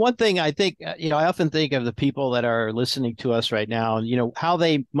 One thing I think, I often think of the people that are listening to us right now, and, how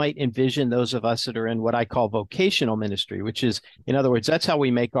they might envision those of us that are in what I call vocational ministry, which is, in other words, that's how we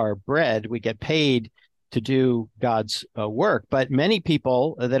make our bread. We get paid to do God's work. But many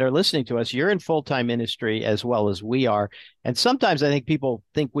people that are listening to us, you're in full-time ministry as well as we are. And sometimes I think people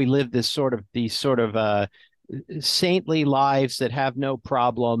think we live these sort of saintly lives that have no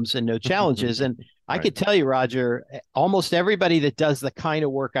problems and no challenges. And I could tell you, Roger, almost everybody that does the kind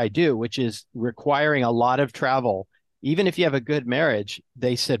of work I do, which is requiring a lot of travel, even if you have a good marriage,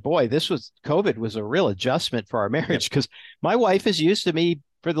 they said, boy, COVID was a real adjustment for our marriage, because my wife is used to me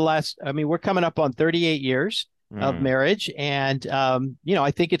for the last, I mean, we're coming up on 38 years of marriage. And,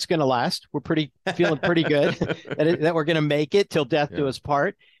 I think it's going to last. We're feeling pretty good that we're going to make it till death do us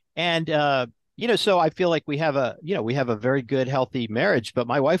part. And, so I feel like we have a very good, healthy marriage. But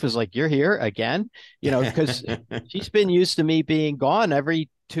my wife was like, you're here again, because she's been used to me being gone every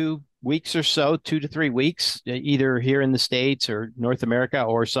 2 weeks or so, 2 to 3 weeks, either here in the States or North America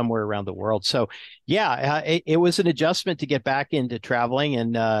or somewhere around the world. So, it was an adjustment to get back into traveling.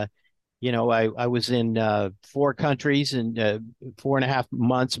 And, I was in 4 countries in 4.5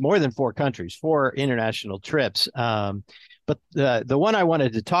 months, more than 4 countries, 4 international trips. But the one I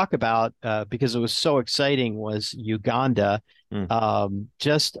wanted to talk about, because it was so exciting, was Uganda.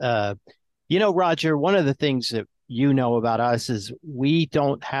 Roger, one of the things that about us is we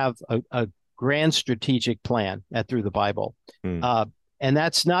don't have a grand strategic plan through the Bible. And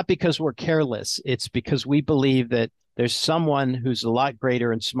that's not because we're careless. It's because we believe that there's someone who's a lot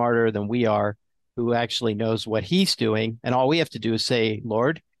greater and smarter than we are, who actually knows what he's doing. And all we have to do is say,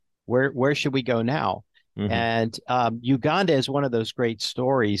 Lord, where should we go now? And Uganda is one of those great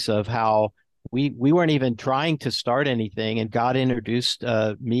stories of how we weren't even trying to start anything, and God introduced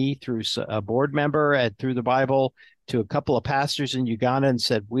me through a board member Through the Bible to a couple of pastors in Uganda, and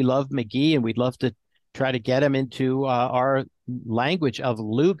said, we love McGee and we'd love to try to get him into our language of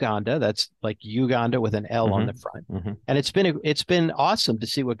Luganda. That's like Uganda with an L on the front. And it's been awesome to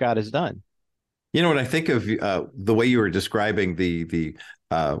see what God has done. When I think of the way you were describing a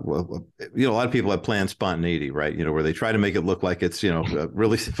lot of people have planned spontaneity, right? Where they try to make it look like it's,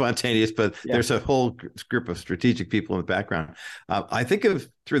 really spontaneous, but there's a whole group of strategic people in the background. I think of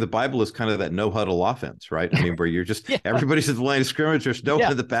Through the Bible as kind of that no huddle offense, right? I mean, where you're just, everybody's at the line of scrimmage, there's no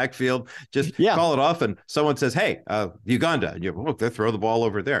one in the backfield, just call it off. And someone says, hey, Uganda, and you they throw the ball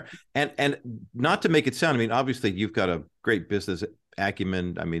over there. And not to make it sound, I mean, obviously you've got a great business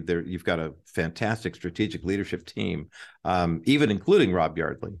acumen. I mean, you've got a fantastic strategic leadership team, even including Rob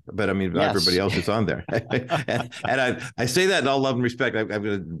Yardley. But I mean, everybody else is on there. and I say that in all love and respect. I'm going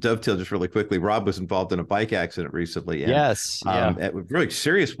to dovetail just really quickly. Rob was involved in a bike accident recently. And, a really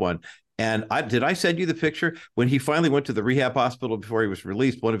serious one. And did I send you the picture? When he finally went to the rehab hospital before he was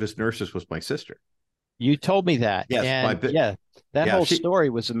released, one of his nurses was my sister. You told me that. Yes. That whole story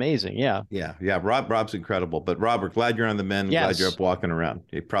was amazing. Yeah. Rob's incredible. But Rob, we're glad you're on the mend. Glad you're up walking around.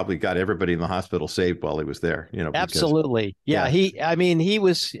 He probably got everybody in the hospital saved while he was there. Absolutely.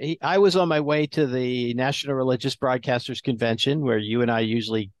 I was on my way to the National Religious Broadcasters Convention, where you and I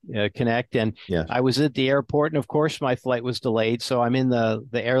usually connect. And I was at the airport, and of course my flight was delayed. So I'm in the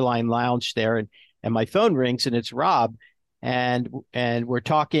airline lounge there, and my phone rings, and it's Rob. And we're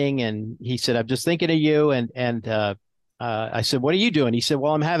talking, and he said, I'm just thinking of you. And I said, what are you doing? He said,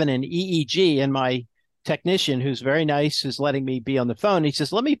 well, I'm having an EEG, and my technician, who's very nice, is letting me be on the phone. He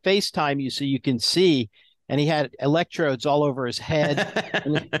says, let me FaceTime you so you can see. And he had electrodes all over his head.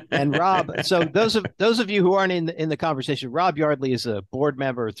 and Rob, so those of you who aren't in the conversation, Rob Yardley is a board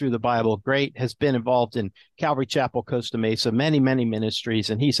member Through the Bible, has been involved in Calvary Chapel, Costa Mesa, many, many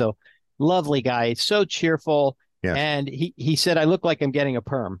ministries. And he's a lovely guy, so cheerful. Yes. And he said, I look like I'm getting a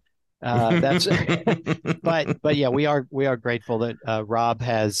perm. That's but yeah, we are grateful that Rob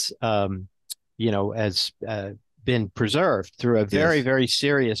has been preserved through a very, very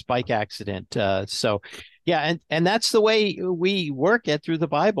serious bike accident. And that's the way we work Through the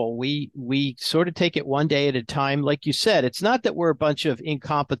Bible. We sort of take it one day at a time. Like you said, it's not that we're a bunch of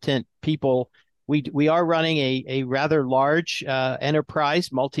incompetent people. We are running a rather large enterprise,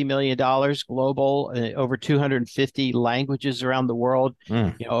 multi-million dollars, global, over 250 languages around the world,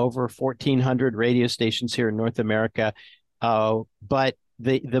 over 1,400 radio stations here in North America. But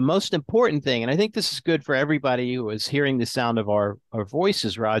the most important thing, and I think this is good for everybody who is hearing the sound of our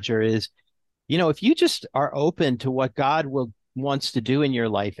voices, Roger, is, if you just are open to what God wants to do in your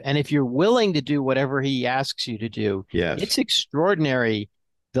life, and if you're willing to do whatever he asks you to do, it's extraordinary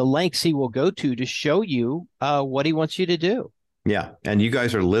the lengths he will go to show you what he wants you to do. Yeah, and you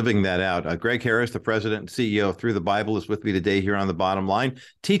guys are living that out. Gregg Harris, the president and CEO of Through the Bible, is with me today here on The Bottom Line.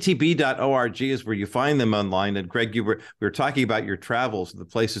 ttb.org is where you find them online. And Gregg, we were talking about your travels, the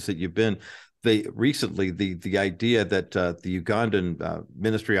places that you've been. Recently, the idea that the Ugandan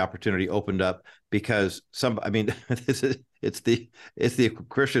ministry opportunity opened up because it's the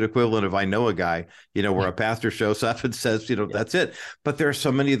Christian equivalent of I know a guy, where a pastor shows up and says, that's it. But there are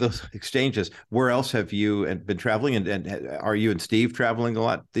so many of those exchanges. Where else have you been traveling? And are you and Steve traveling a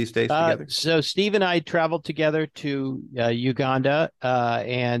lot these days together? So Steve and I traveled together to Uganda,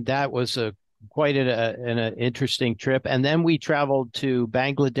 and that was a quite an interesting trip. And then we traveled to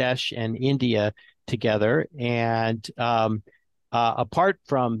Bangladesh and India together. And apart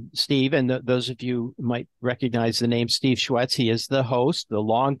from Steve, and those of you might recognize the name Steve Schwetz, he is the host, the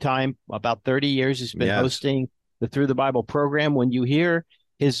long time, about 30 years, he's been hosting the Through the Bible program. When you hear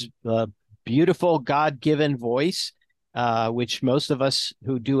his beautiful God-given voice, which most of us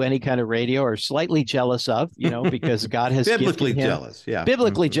who do any kind of radio are slightly jealous of, because God has biblically gifted him. Jealous, yeah,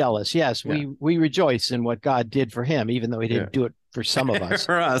 biblically jealous. Yes, yeah. We rejoice in what God did for him, even though He didn't do it for some of us.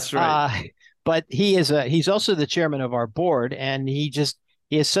 For us, right? But he's also the chairman of our board, and he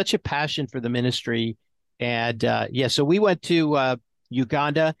has such a passion for the ministry. And so we went to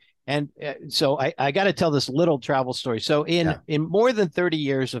Uganda. And so I got to tell this little travel story. So in more than 30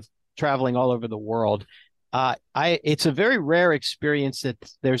 years of traveling all over the world, it's a very rare experience that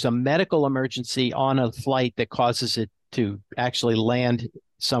there's a medical emergency on a flight that causes it to actually land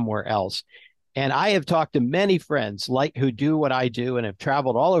somewhere else. And I have talked to many friends who do what I do and have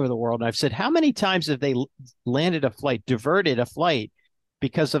traveled all over the world. And I've said, how many times have they landed a flight, diverted a flight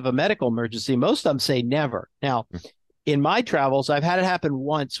because of a medical emergency? Most of them say never. Now, in my travels, I've had it happen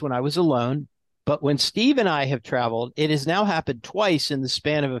once when I was alone, but when Steve and I have traveled, it has now happened twice in the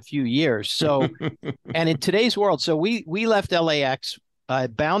span of a few years. So, and in today's world, so we left LAX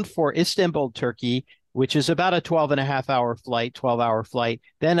bound for Istanbul, Turkey, which is about a 12-hour flight,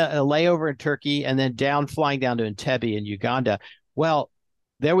 then a layover in Turkey, and then flying down to Entebbe in Uganda. Well,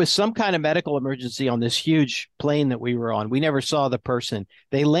 there was some kind of medical emergency on this huge plane that we were on. We never saw the person.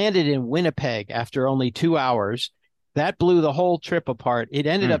 They landed in Winnipeg after only 2 hours. That blew the whole trip apart. It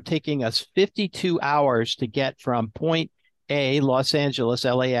ended up taking us 52 hours to get from point A, Los Angeles,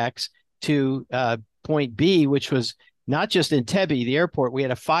 LAX, to point B, which was not just Entebbe, the airport. We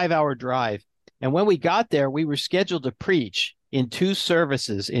had a 5-hour drive. And when we got there, we were scheduled to preach in 2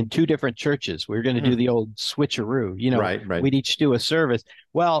 services in 2 different churches. We were going to do the old switcheroo, right. We'd each do a service.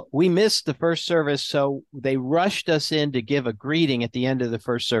 Well, we missed the first service, so they rushed us in to give a greeting at the end of the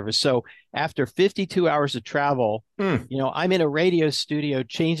first service. So after 52 hours of travel, I'm in a radio studio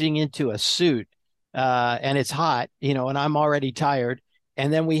changing into a suit, and it's hot, and I'm already tired.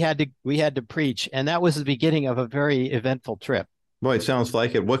 And then we had to preach, and that was the beginning of a very eventful trip. Boy, it sounds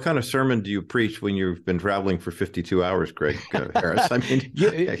like it. What kind of sermon do you preach when you've been traveling for 52 hours, Gregg Harris? I mean,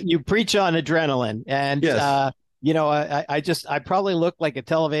 you preach on adrenaline, and yes. I probably looked like a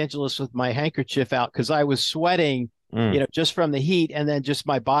televangelist with my handkerchief out because I was sweating, just from the heat, and then just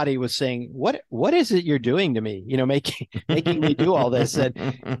my body was saying, "What is it you're doing to me?" Making me do all this,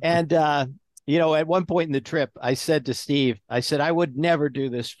 and at one point in the trip, I said to Steve, I would never do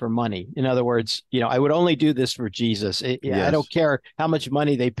this for money. In other words, I would only do this for Jesus. I don't care how much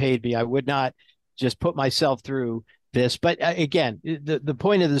money they paid me. I would not just put myself through this. But again, the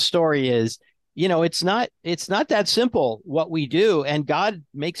point of the story is, it's not that simple what we do, and God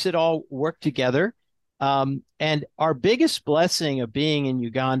makes it all work together. And our biggest blessing of being in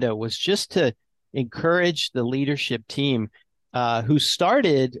Uganda was just to encourage the leadership team who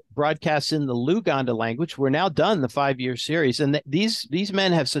started broadcasts in the Luganda language. We're now done the 5-year series. And these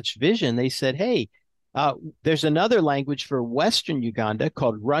men have such vision. They said, hey, there's another language for Western Uganda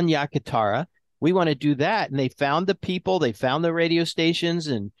called Runyakatara. We want to do that. And they found the people, they found the radio stations,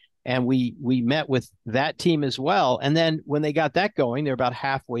 and we met with that team as well. And then when they got that going, they're about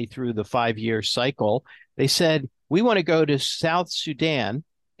halfway through the 5-year cycle. They said, we want to go to South Sudan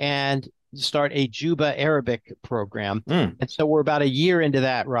and start a Juba Arabic program. And so we're about a year into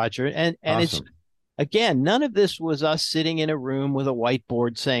that, Roger. And awesome. It's, again, none of this was us sitting in a room with a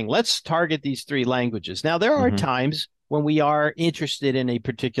whiteboard saying, let's target these 3 languages. Now, there are times when we are interested in a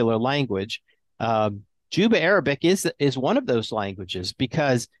particular language. Juba Arabic is one of those languages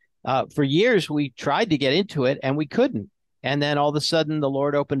because for years we tried to get into it and we couldn't. And then all of a sudden the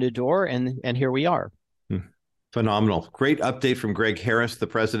Lord opened a door and here we are. Phenomenal. Great update from Gregg Harris, the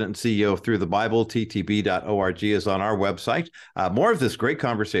president and CEO of Through the Bible. TTB.org is on our website. More of this great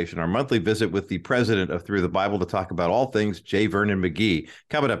conversation, our monthly visit with the president of Through the Bible to talk about all things J. Vernon McGee.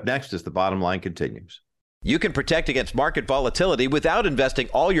 Coming up next as the bottom line continues. You can protect against market volatility without investing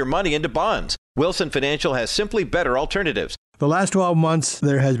all your money into bonds. Wilson Financial has simply better alternatives. The last 12 months,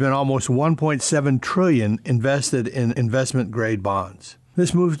 there has been almost $1.7 trillion invested in investment-grade bonds.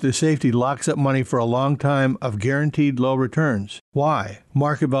 This move to safety locks up money for a long time of guaranteed low returns. Why?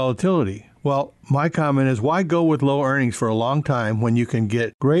 Market volatility. Well, my comment is, why go with low earnings for a long time when you can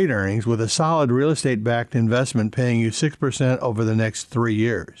get great earnings with a solid real estate-backed investment paying you 6% over the next 3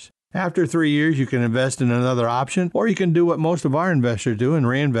 years? After 3 years, you can invest in another option, or you can do what most of our investors do and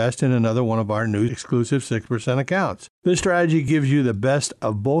reinvest in another one of our new exclusive 6% accounts. This strategy gives you the best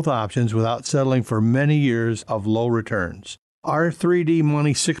of both options without settling for many years of low returns. Our 3D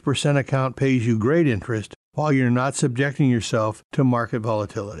Money 6% account pays you great interest while you're not subjecting yourself to market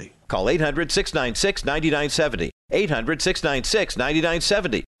volatility. Call 800-696-9970,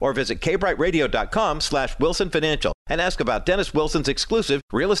 800-696-9970, or visit kbrightradio.com/Wilson Financial and ask about Dennis Wilson's exclusive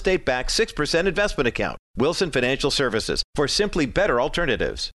real estate-backed 6% investment account. Wilson Financial Services, for simply better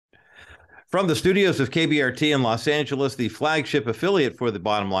alternatives. From the studios of KBRT in Los Angeles, the flagship affiliate for the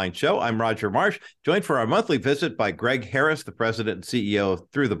Bottom Line Show, I'm Roger Marsh, joined for our monthly visit by Gregg Harris, the president and CEO of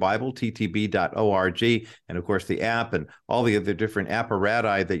Thru the Bible, ttb.org, and of course the app and all the other different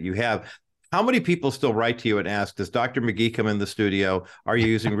apparati that you have. How many people still write to you and ask, does Dr. McGee come in the studio? Are you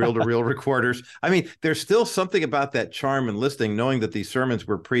using reel-to-reel recorders? I mean, there's still something about that charm in listening, knowing that these sermons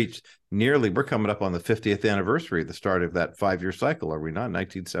were preached we're coming up on the 50th anniversary, the start of that 5-year cycle, are we not,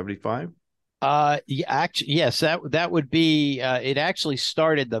 1975? Yes, that would be, it actually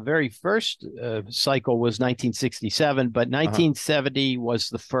started, the very first cycle was 1967, but 1970 was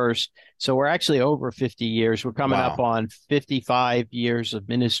the first. So we're actually over 50 years. We're coming up on 55 years of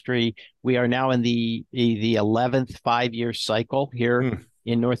ministry. We are now in the 11th 5-year cycle here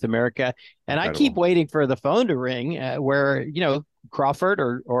in North America. And incredible. I keep waiting for the phone to ring where, Crawford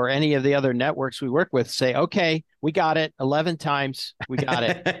or any of the other networks we work with say, okay, we got it 11 times. We got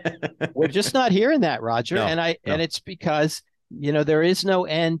it. We're just not hearing that, Roger. No, and it's because, there is no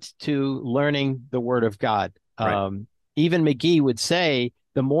end to learning the Word of God. Right. Even McGee would say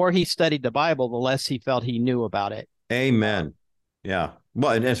the more he studied the Bible, the less he felt he knew about it. Amen. Yeah.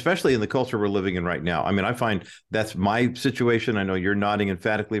 Well, and especially in the culture we're living in right now. I mean, I find that's my situation. I know you're nodding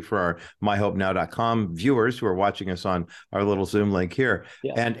emphatically for our myhopenow.com viewers who are watching us on our little Zoom link here.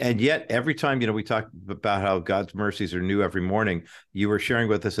 Yeah. And yet every time, we talk about how God's mercies are new every morning, you were sharing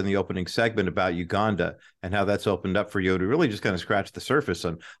with us in the opening segment about Uganda and how that's opened up for you to really just kind of scratch the surface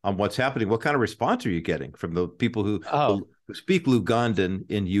on what's happening. What kind of response are you getting from the people who speak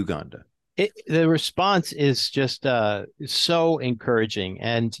Lugandan in Uganda? The response is just so encouraging,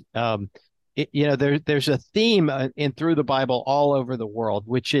 and there's a theme in Thru the Bible all over the world,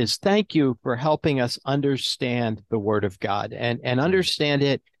 which is thank you for helping us understand the Word of God and understand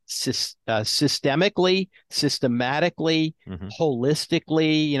it systematically,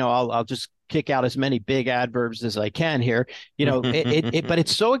 holistically. I'll just kick out as many big adverbs as I can here. But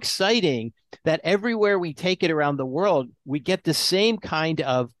it's so exciting that everywhere we take it around the world, we get the same kind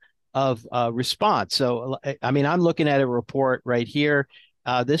of response. So, I mean, I'm looking at a report right here.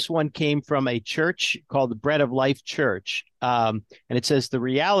 This one came from a church called the Bread of Life Church. And it says, the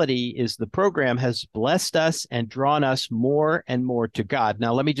reality is the program has blessed us and drawn us more and more to God.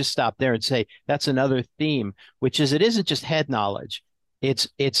 Now, let me just stop there and say that's another theme, which is it isn't just head knowledge. It's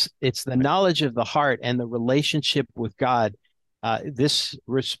the knowledge of the heart and the relationship with God. This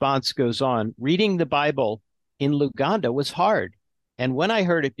response goes on. Reading the Bible in Luganda was hard. And when I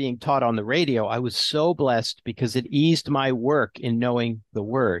heard it being taught on the radio, I was so blessed because it eased my work in knowing the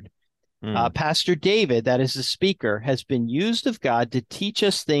Word. Pastor David, that is the speaker, has been used of God to teach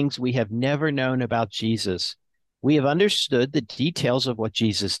us things we have never known about Jesus. We have understood the details of what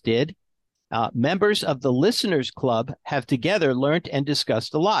Jesus did. Members of the Listeners Club have together learned and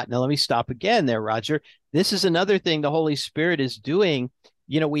discussed a lot. Now, let me stop again there, Roger. This is another thing the Holy Spirit is doing.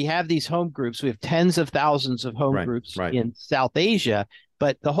 We have these home groups. We have tens of thousands of home groups in South Asia.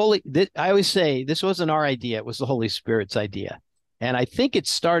 But I always say this wasn't our idea. It was the Holy Spirit's idea. And I think it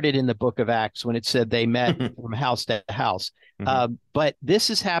started in the book of Acts when it said they met from house to house. But this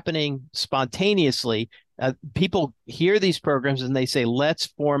is happening spontaneously. People hear these programs and they say, let's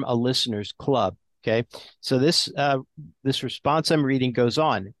form a listeners club. Okay. So this response I'm reading goes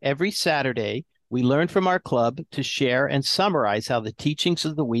on. Every Saturday, we learn from our club to share and summarize how the teachings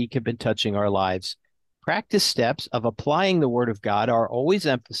of the week have been touching our lives. Practice steps of applying the Word of God are always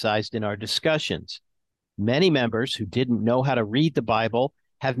emphasized in our discussions. Many members who didn't know how to read the Bible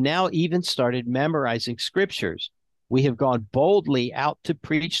have now even started memorizing scriptures. We have gone boldly out to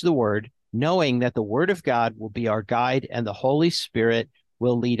preach the Word, knowing that the Word of God will be our guide and the Holy Spirit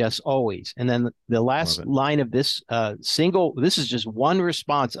will lead us always. And then the last line of this this is just one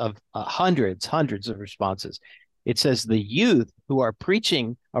response of hundreds of responses. It says, the youth who are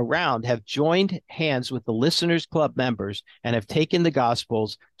preaching around have joined hands with the Listeners Club members and have taken the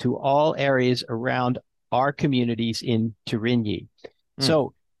Gospels to all areas around our communities in Turinyi.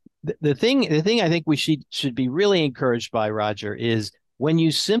 So the thing I think we should be really encouraged by, Roger, is when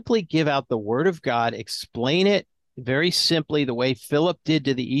you simply give out the Word of God, explain it very simply the way Philip did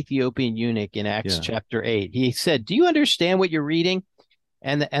to the Ethiopian eunuch in Acts chapter 8. He said, "Do you understand what you're reading?"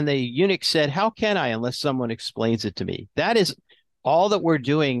 And the eunuch said, "How can I unless someone explains it to me?" That is all that we're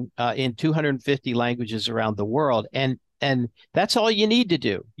doing in 250 languages around the world. And that's all you need to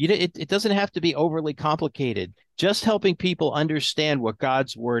do. It doesn't have to be overly complicated. Just helping people understand what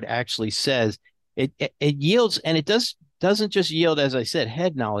God's word actually says. It yields, and it doesn't just yield, as I said,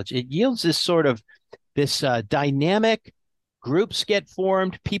 head knowledge. It yields this sort of dynamic. Groups get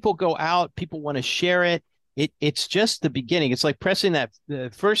formed. People go out. People want to share it. It's just the beginning. It's like pressing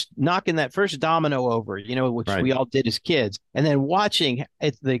knocking that first domino over, which we all did as kids, and then watching.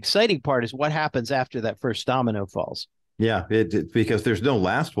 The exciting part is what happens after that first domino falls. Yeah, because there's no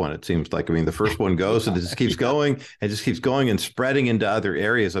last one, it seems like. I mean, the first one goes and it just keeps going and just keeps going and spreading into other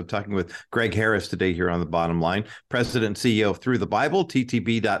areas. I'm talking with Gregg Harris today here on The Bottom Line, President and CEO of Thru the Bible,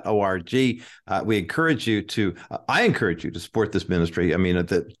 ttb.org. I encourage you to support this ministry. I mean,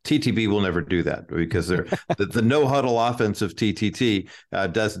 the TTB will never do that because the no huddle offense of TTT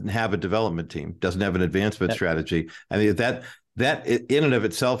doesn't have a development team, doesn't have an advancement strategy. I mean, that in and of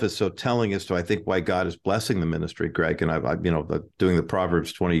itself is so telling as to, I think, why God is blessing the ministry, Gregg. And I doing the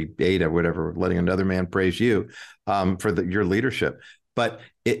Proverbs 28 or whatever, letting another man praise you for your leadership. But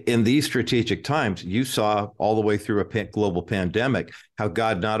in these strategic times, you saw all the way through a global pandemic how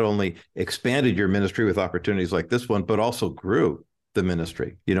God not only expanded your ministry with opportunities like this one, but also grew the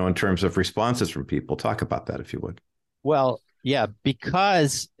ministry, in terms of responses from people. Talk about that, if you would. Well, yeah,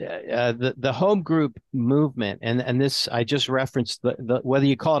 because the home group movement, and this, I just referenced the whether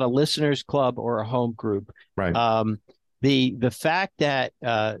you call it a listeners club or a home group, right? The fact that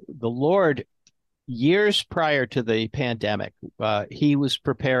the Lord, years prior to the pandemic, he was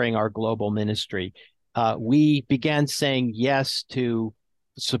preparing our global ministry. We began saying yes to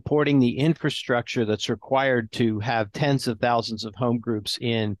supporting the infrastructure that's required to have tens of thousands of home groups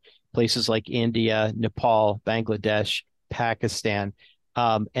in places like India, Nepal, Bangladesh, Pakistan,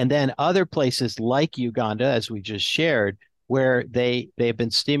 and then other places like Uganda, as we just shared, where they have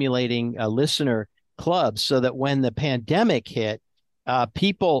been stimulating listener clubs, so that when the pandemic hit, there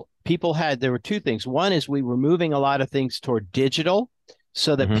were two things. One is we were moving a lot of things toward digital,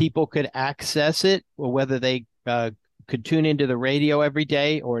 so that people could access it, or whether they could tune into the radio every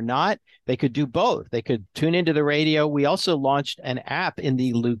day or not. They could do both. They could tune into the radio. We also launched an app in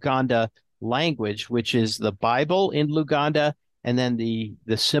the Luganda language, which is the Bible in Luganda, and then the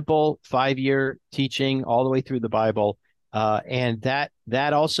simple 5-year teaching all the way through the Bible, and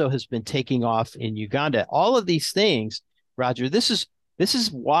that also has been taking off in Uganda. All of these things, Roger, this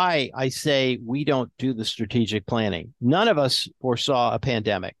is why I say we don't do the strategic planning. None of us foresaw a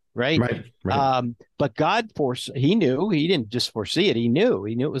pandemic, right? But God he knew. He didn't just foresee it. He knew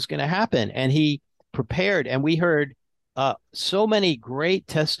it was going to happen, and he prepared. And we heard so many great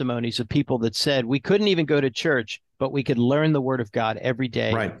testimonies of people that said we couldn't even go to church, but we could learn the word of God every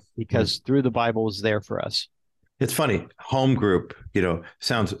day, because Thru the Bible was there for us. It's funny. Home group,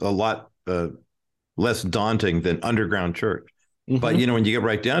 sounds a lot less daunting than underground church. But, when you get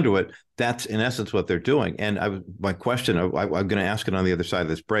right down to it, that's in essence what they're doing. And my question, I'm going to ask it on the other side of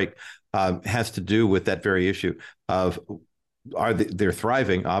this break, has to do with that very issue of they're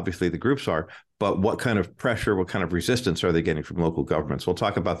thriving. Obviously, the groups are. But what kind of pressure, what kind of resistance are they getting from local governments? We'll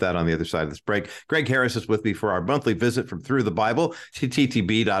talk about that on the other side of this break. Gregg Harris is with me for our monthly visit from Thru the Bible.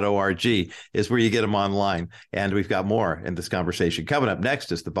 ttb.org is where you get them online. And we've got more in this conversation. Coming up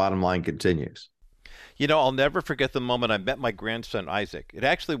next as The Bottom Line continues. I'll never forget the moment I met my grandson, Isaac. It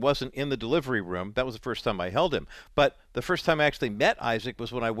actually wasn't in the delivery room. That was the first time I held him. But the first time I actually met Isaac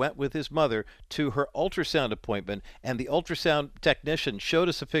was when I went with his mother to her ultrasound appointment, and the ultrasound technician showed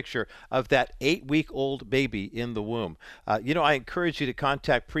us a picture of that 8-week-old baby in the womb. I encourage you to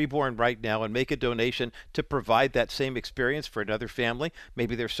contact Preborn right now and make a donation to provide that same experience for another family.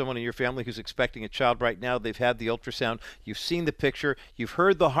 Maybe there's someone in your family who's expecting a child right now. They've had the ultrasound. You've seen the picture. You've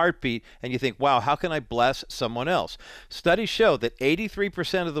heard the heartbeat, and you think, wow, how can I bless someone else? Studies show that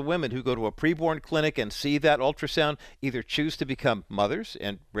 83% of the women who go to a preborn clinic and see that ultrasound either choose to become mothers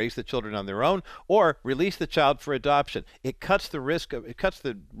and raise the children on their own, or release the child for adoption. It cuts the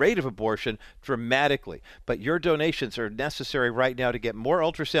rate of abortion dramatically. But your donations are necessary right now to get more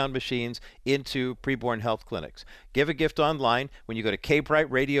ultrasound machines into preborn health clinics. Give a gift online when you go to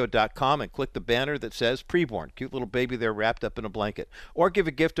kbrightradio.com and click the banner that says preborn. Cute little baby there wrapped up in a blanket. Or give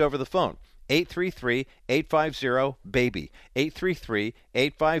a gift over the phone. 833-850-BABY.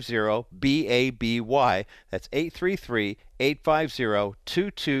 833-850-BABY. That's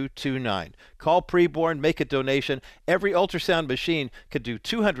 833-850-2229. Call Preborn, make a donation. Every ultrasound machine could do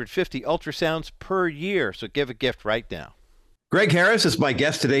 250 ultrasounds per year, so give a gift right now. Gregg Harris is my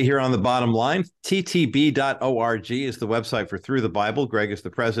guest today here on The Bottom Line. ttb.org is the website for Through the Bible. Gregg is the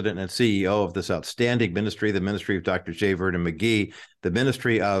president and CEO of this outstanding ministry, the ministry of Dr. J. Vernon McGee, the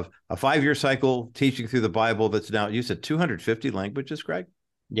ministry of a 5-year cycle teaching through the Bible that's now, you said 250 languages, Gregg?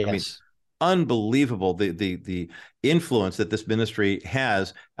 Yes. I mean, unbelievable the influence that this ministry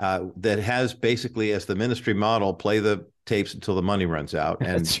has, that has basically as the ministry model, play the tapes until the money runs out.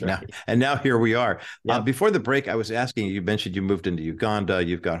 And right. now here we are. Yeah. Before the break, I was asking you mentioned you moved into Uganda.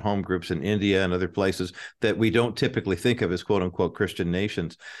 You've got home groups in India and other places that we don't typically think of as quote unquote Christian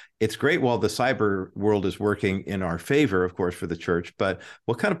nations. It's great while the cyber world is working in our favor, of course, for the church. But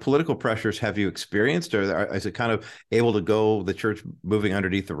what kind of political pressures have you experienced? Or is it kind of able to go, the church moving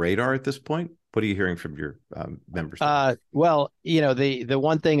underneath the radar at this point? What are you hearing from your members? Well, the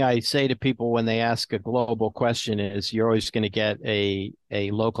one thing I say to people when they ask a global question is you're always going to get a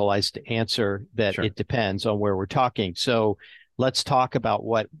localized answer that It depends on where we're talking. So let's talk about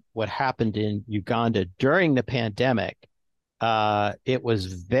what happened in Uganda during the pandemic. It was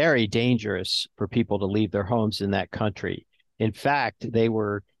very dangerous for people to leave their homes in that country. In fact, they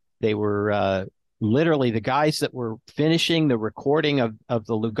were literally the guys that were finishing the recording of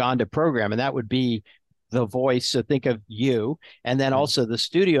the Luganda program, and that would be the voice. So think of you, and then also the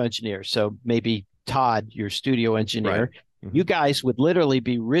studio engineer. So maybe Todd, your studio engineer. Right. Mm-hmm. You guys would literally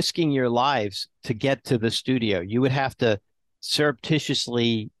be risking your lives to get to the studio. You would have to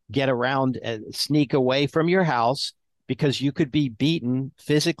surreptitiously get around and sneak away from your house because you could be beaten,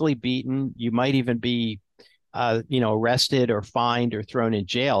 physically beaten. You might even be, arrested or fined or thrown in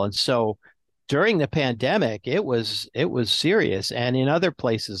jail. And so during the pandemic, it was serious. And in other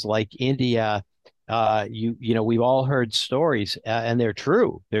places like India, we've all heard stories, and they're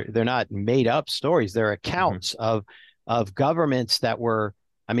true. They're not made up stories. They're accounts of governments that were.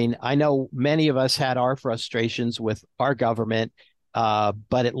 I mean, I know many of us had our frustrations with our government,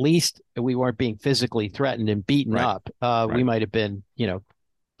 but at least we weren't being physically threatened and beaten up. We might have been,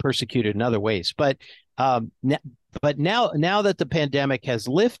 persecuted in other ways. But now that the pandemic has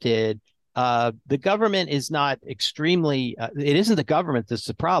lifted, the government is not extremely, it isn't the government that's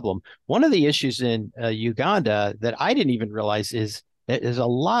the problem. One of the issues in Uganda that I didn't even realize is that there's a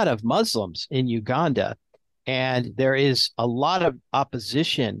lot of Muslims in Uganda, and there is a lot of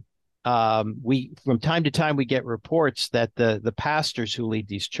opposition. From time to time, we get reports that the pastors who lead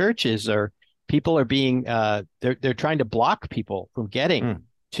these churches people are being, they're trying to block people from getting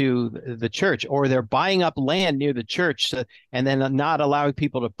to the church, or they're buying up land near the church and then not allowing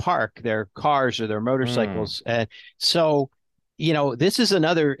people to park their cars or their motorcycles. And so, this is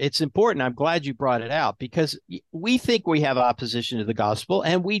it's important. I'm glad you brought it out, because we think we have opposition to the gospel,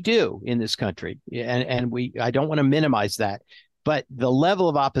 and we do in this country. And I don't want to minimize that, but the level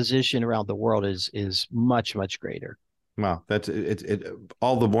of opposition around the world is much, much greater. Wow, that's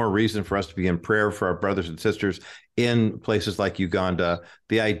all the more reason for us to be in prayer for our brothers and sisters in places like Uganda.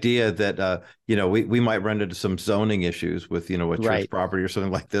 The idea that we might run into some zoning issues with a church property or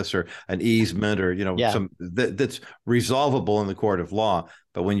something like this, or an easement, or some that's resolvable in the court of law.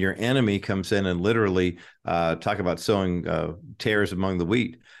 But when your enemy comes in and literally talk about sowing tares among the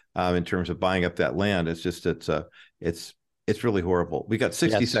wheat in terms of buying up that land, it's really horrible. We got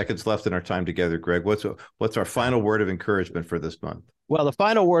 60 seconds left in our time together, Gregg. What's our final word of encouragement for this month? Well, the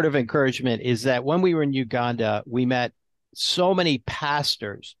final word of encouragement is that when we were in Uganda, we met so many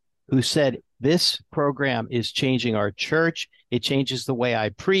pastors who said, this program is changing our church. It changes the way I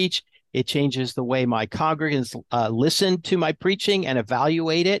preach. It changes the way my congregants listen to my preaching and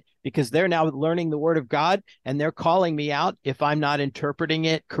evaluate it, because they're now learning the word of God, and they're calling me out if I'm not interpreting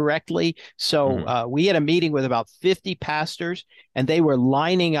it correctly. So we had a meeting with about 50 pastors, and they were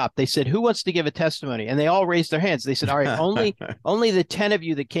lining up. They said, who wants to give a testimony? And they all raised their hands. They said, all right, only the 10 of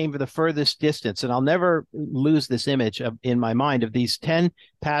you that came for the furthest distance. And I'll never lose this image in my mind of these 10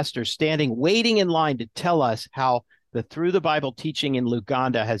 pastors standing, waiting in line to tell us how the Through the Bible teaching in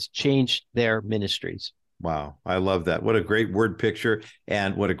Luganda has changed their ministries. Wow. I love that. What a great word picture,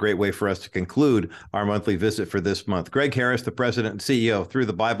 and what a great way for us to conclude our monthly visit for this month. Gregg Harris, the president and CEO of Through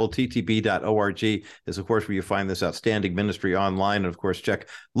the Bible. ttb.org is, of course, where you find this outstanding ministry online. And, of course, check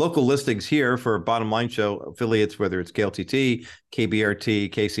local listings here for Bottom Line Show affiliates, whether it's KLTT,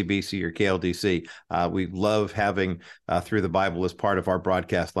 KBRT, KCBC, or KLDC. We love having Through the Bible as part of our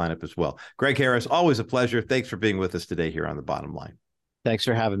broadcast lineup as well. Gregg Harris, always a pleasure. Thanks for being with us today here on The Bottom Line. Thanks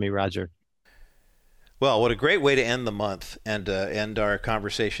for having me, Roger. Well, what a great way to end the month and end our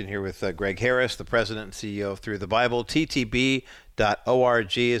conversation here with Gregg Harris, the president and CEO of Through the Bible.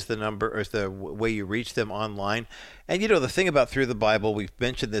 ttb.org is the number, or is the way you reach them online. And the thing about Through the Bible, we've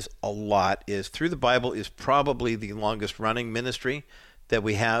mentioned this a lot, is Through the Bible is probably the longest running ministry that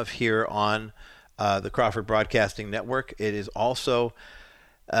we have here on the Crawford Broadcasting Network. It is also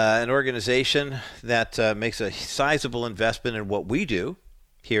an organization that makes a sizable investment in what we do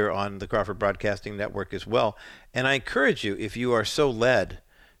here on the Crawford Broadcasting Network as well. And I encourage you, if you are so led,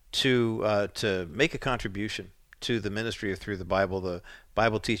 to make a contribution to the ministry of Through the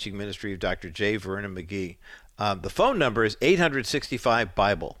Bible teaching ministry of Dr. J. Vernon McGee. The phone number is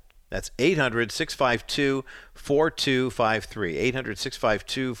 865-BIBLE. That's 800-652-4253,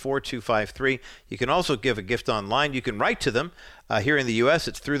 800-652-4253. You can also give a gift online. You can write to them. Here in the U.S.,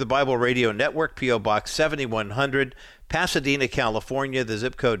 it's Through the Bible Radio Network, P.O. Box 7100, Pasadena, California, the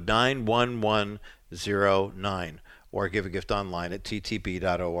zip code 91109. Or give a gift online at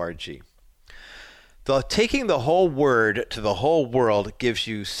ttb.org. Taking the whole word to the whole world gives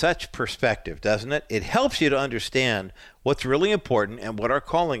you such perspective, doesn't it? It helps you to understand what's really important and what our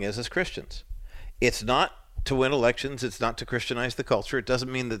calling is as Christians. It's not to win elections. It's not to Christianize the culture. It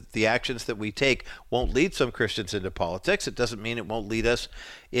doesn't mean that the actions that we take won't lead some Christians into politics. It doesn't mean it won't lead us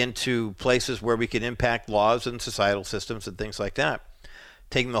into places where we can impact laws and societal systems and things like that.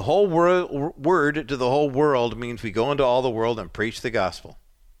 Taking the whole word to the whole world means we go into all the world and preach the gospel.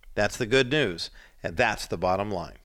 That's the good news. And that's the bottom line.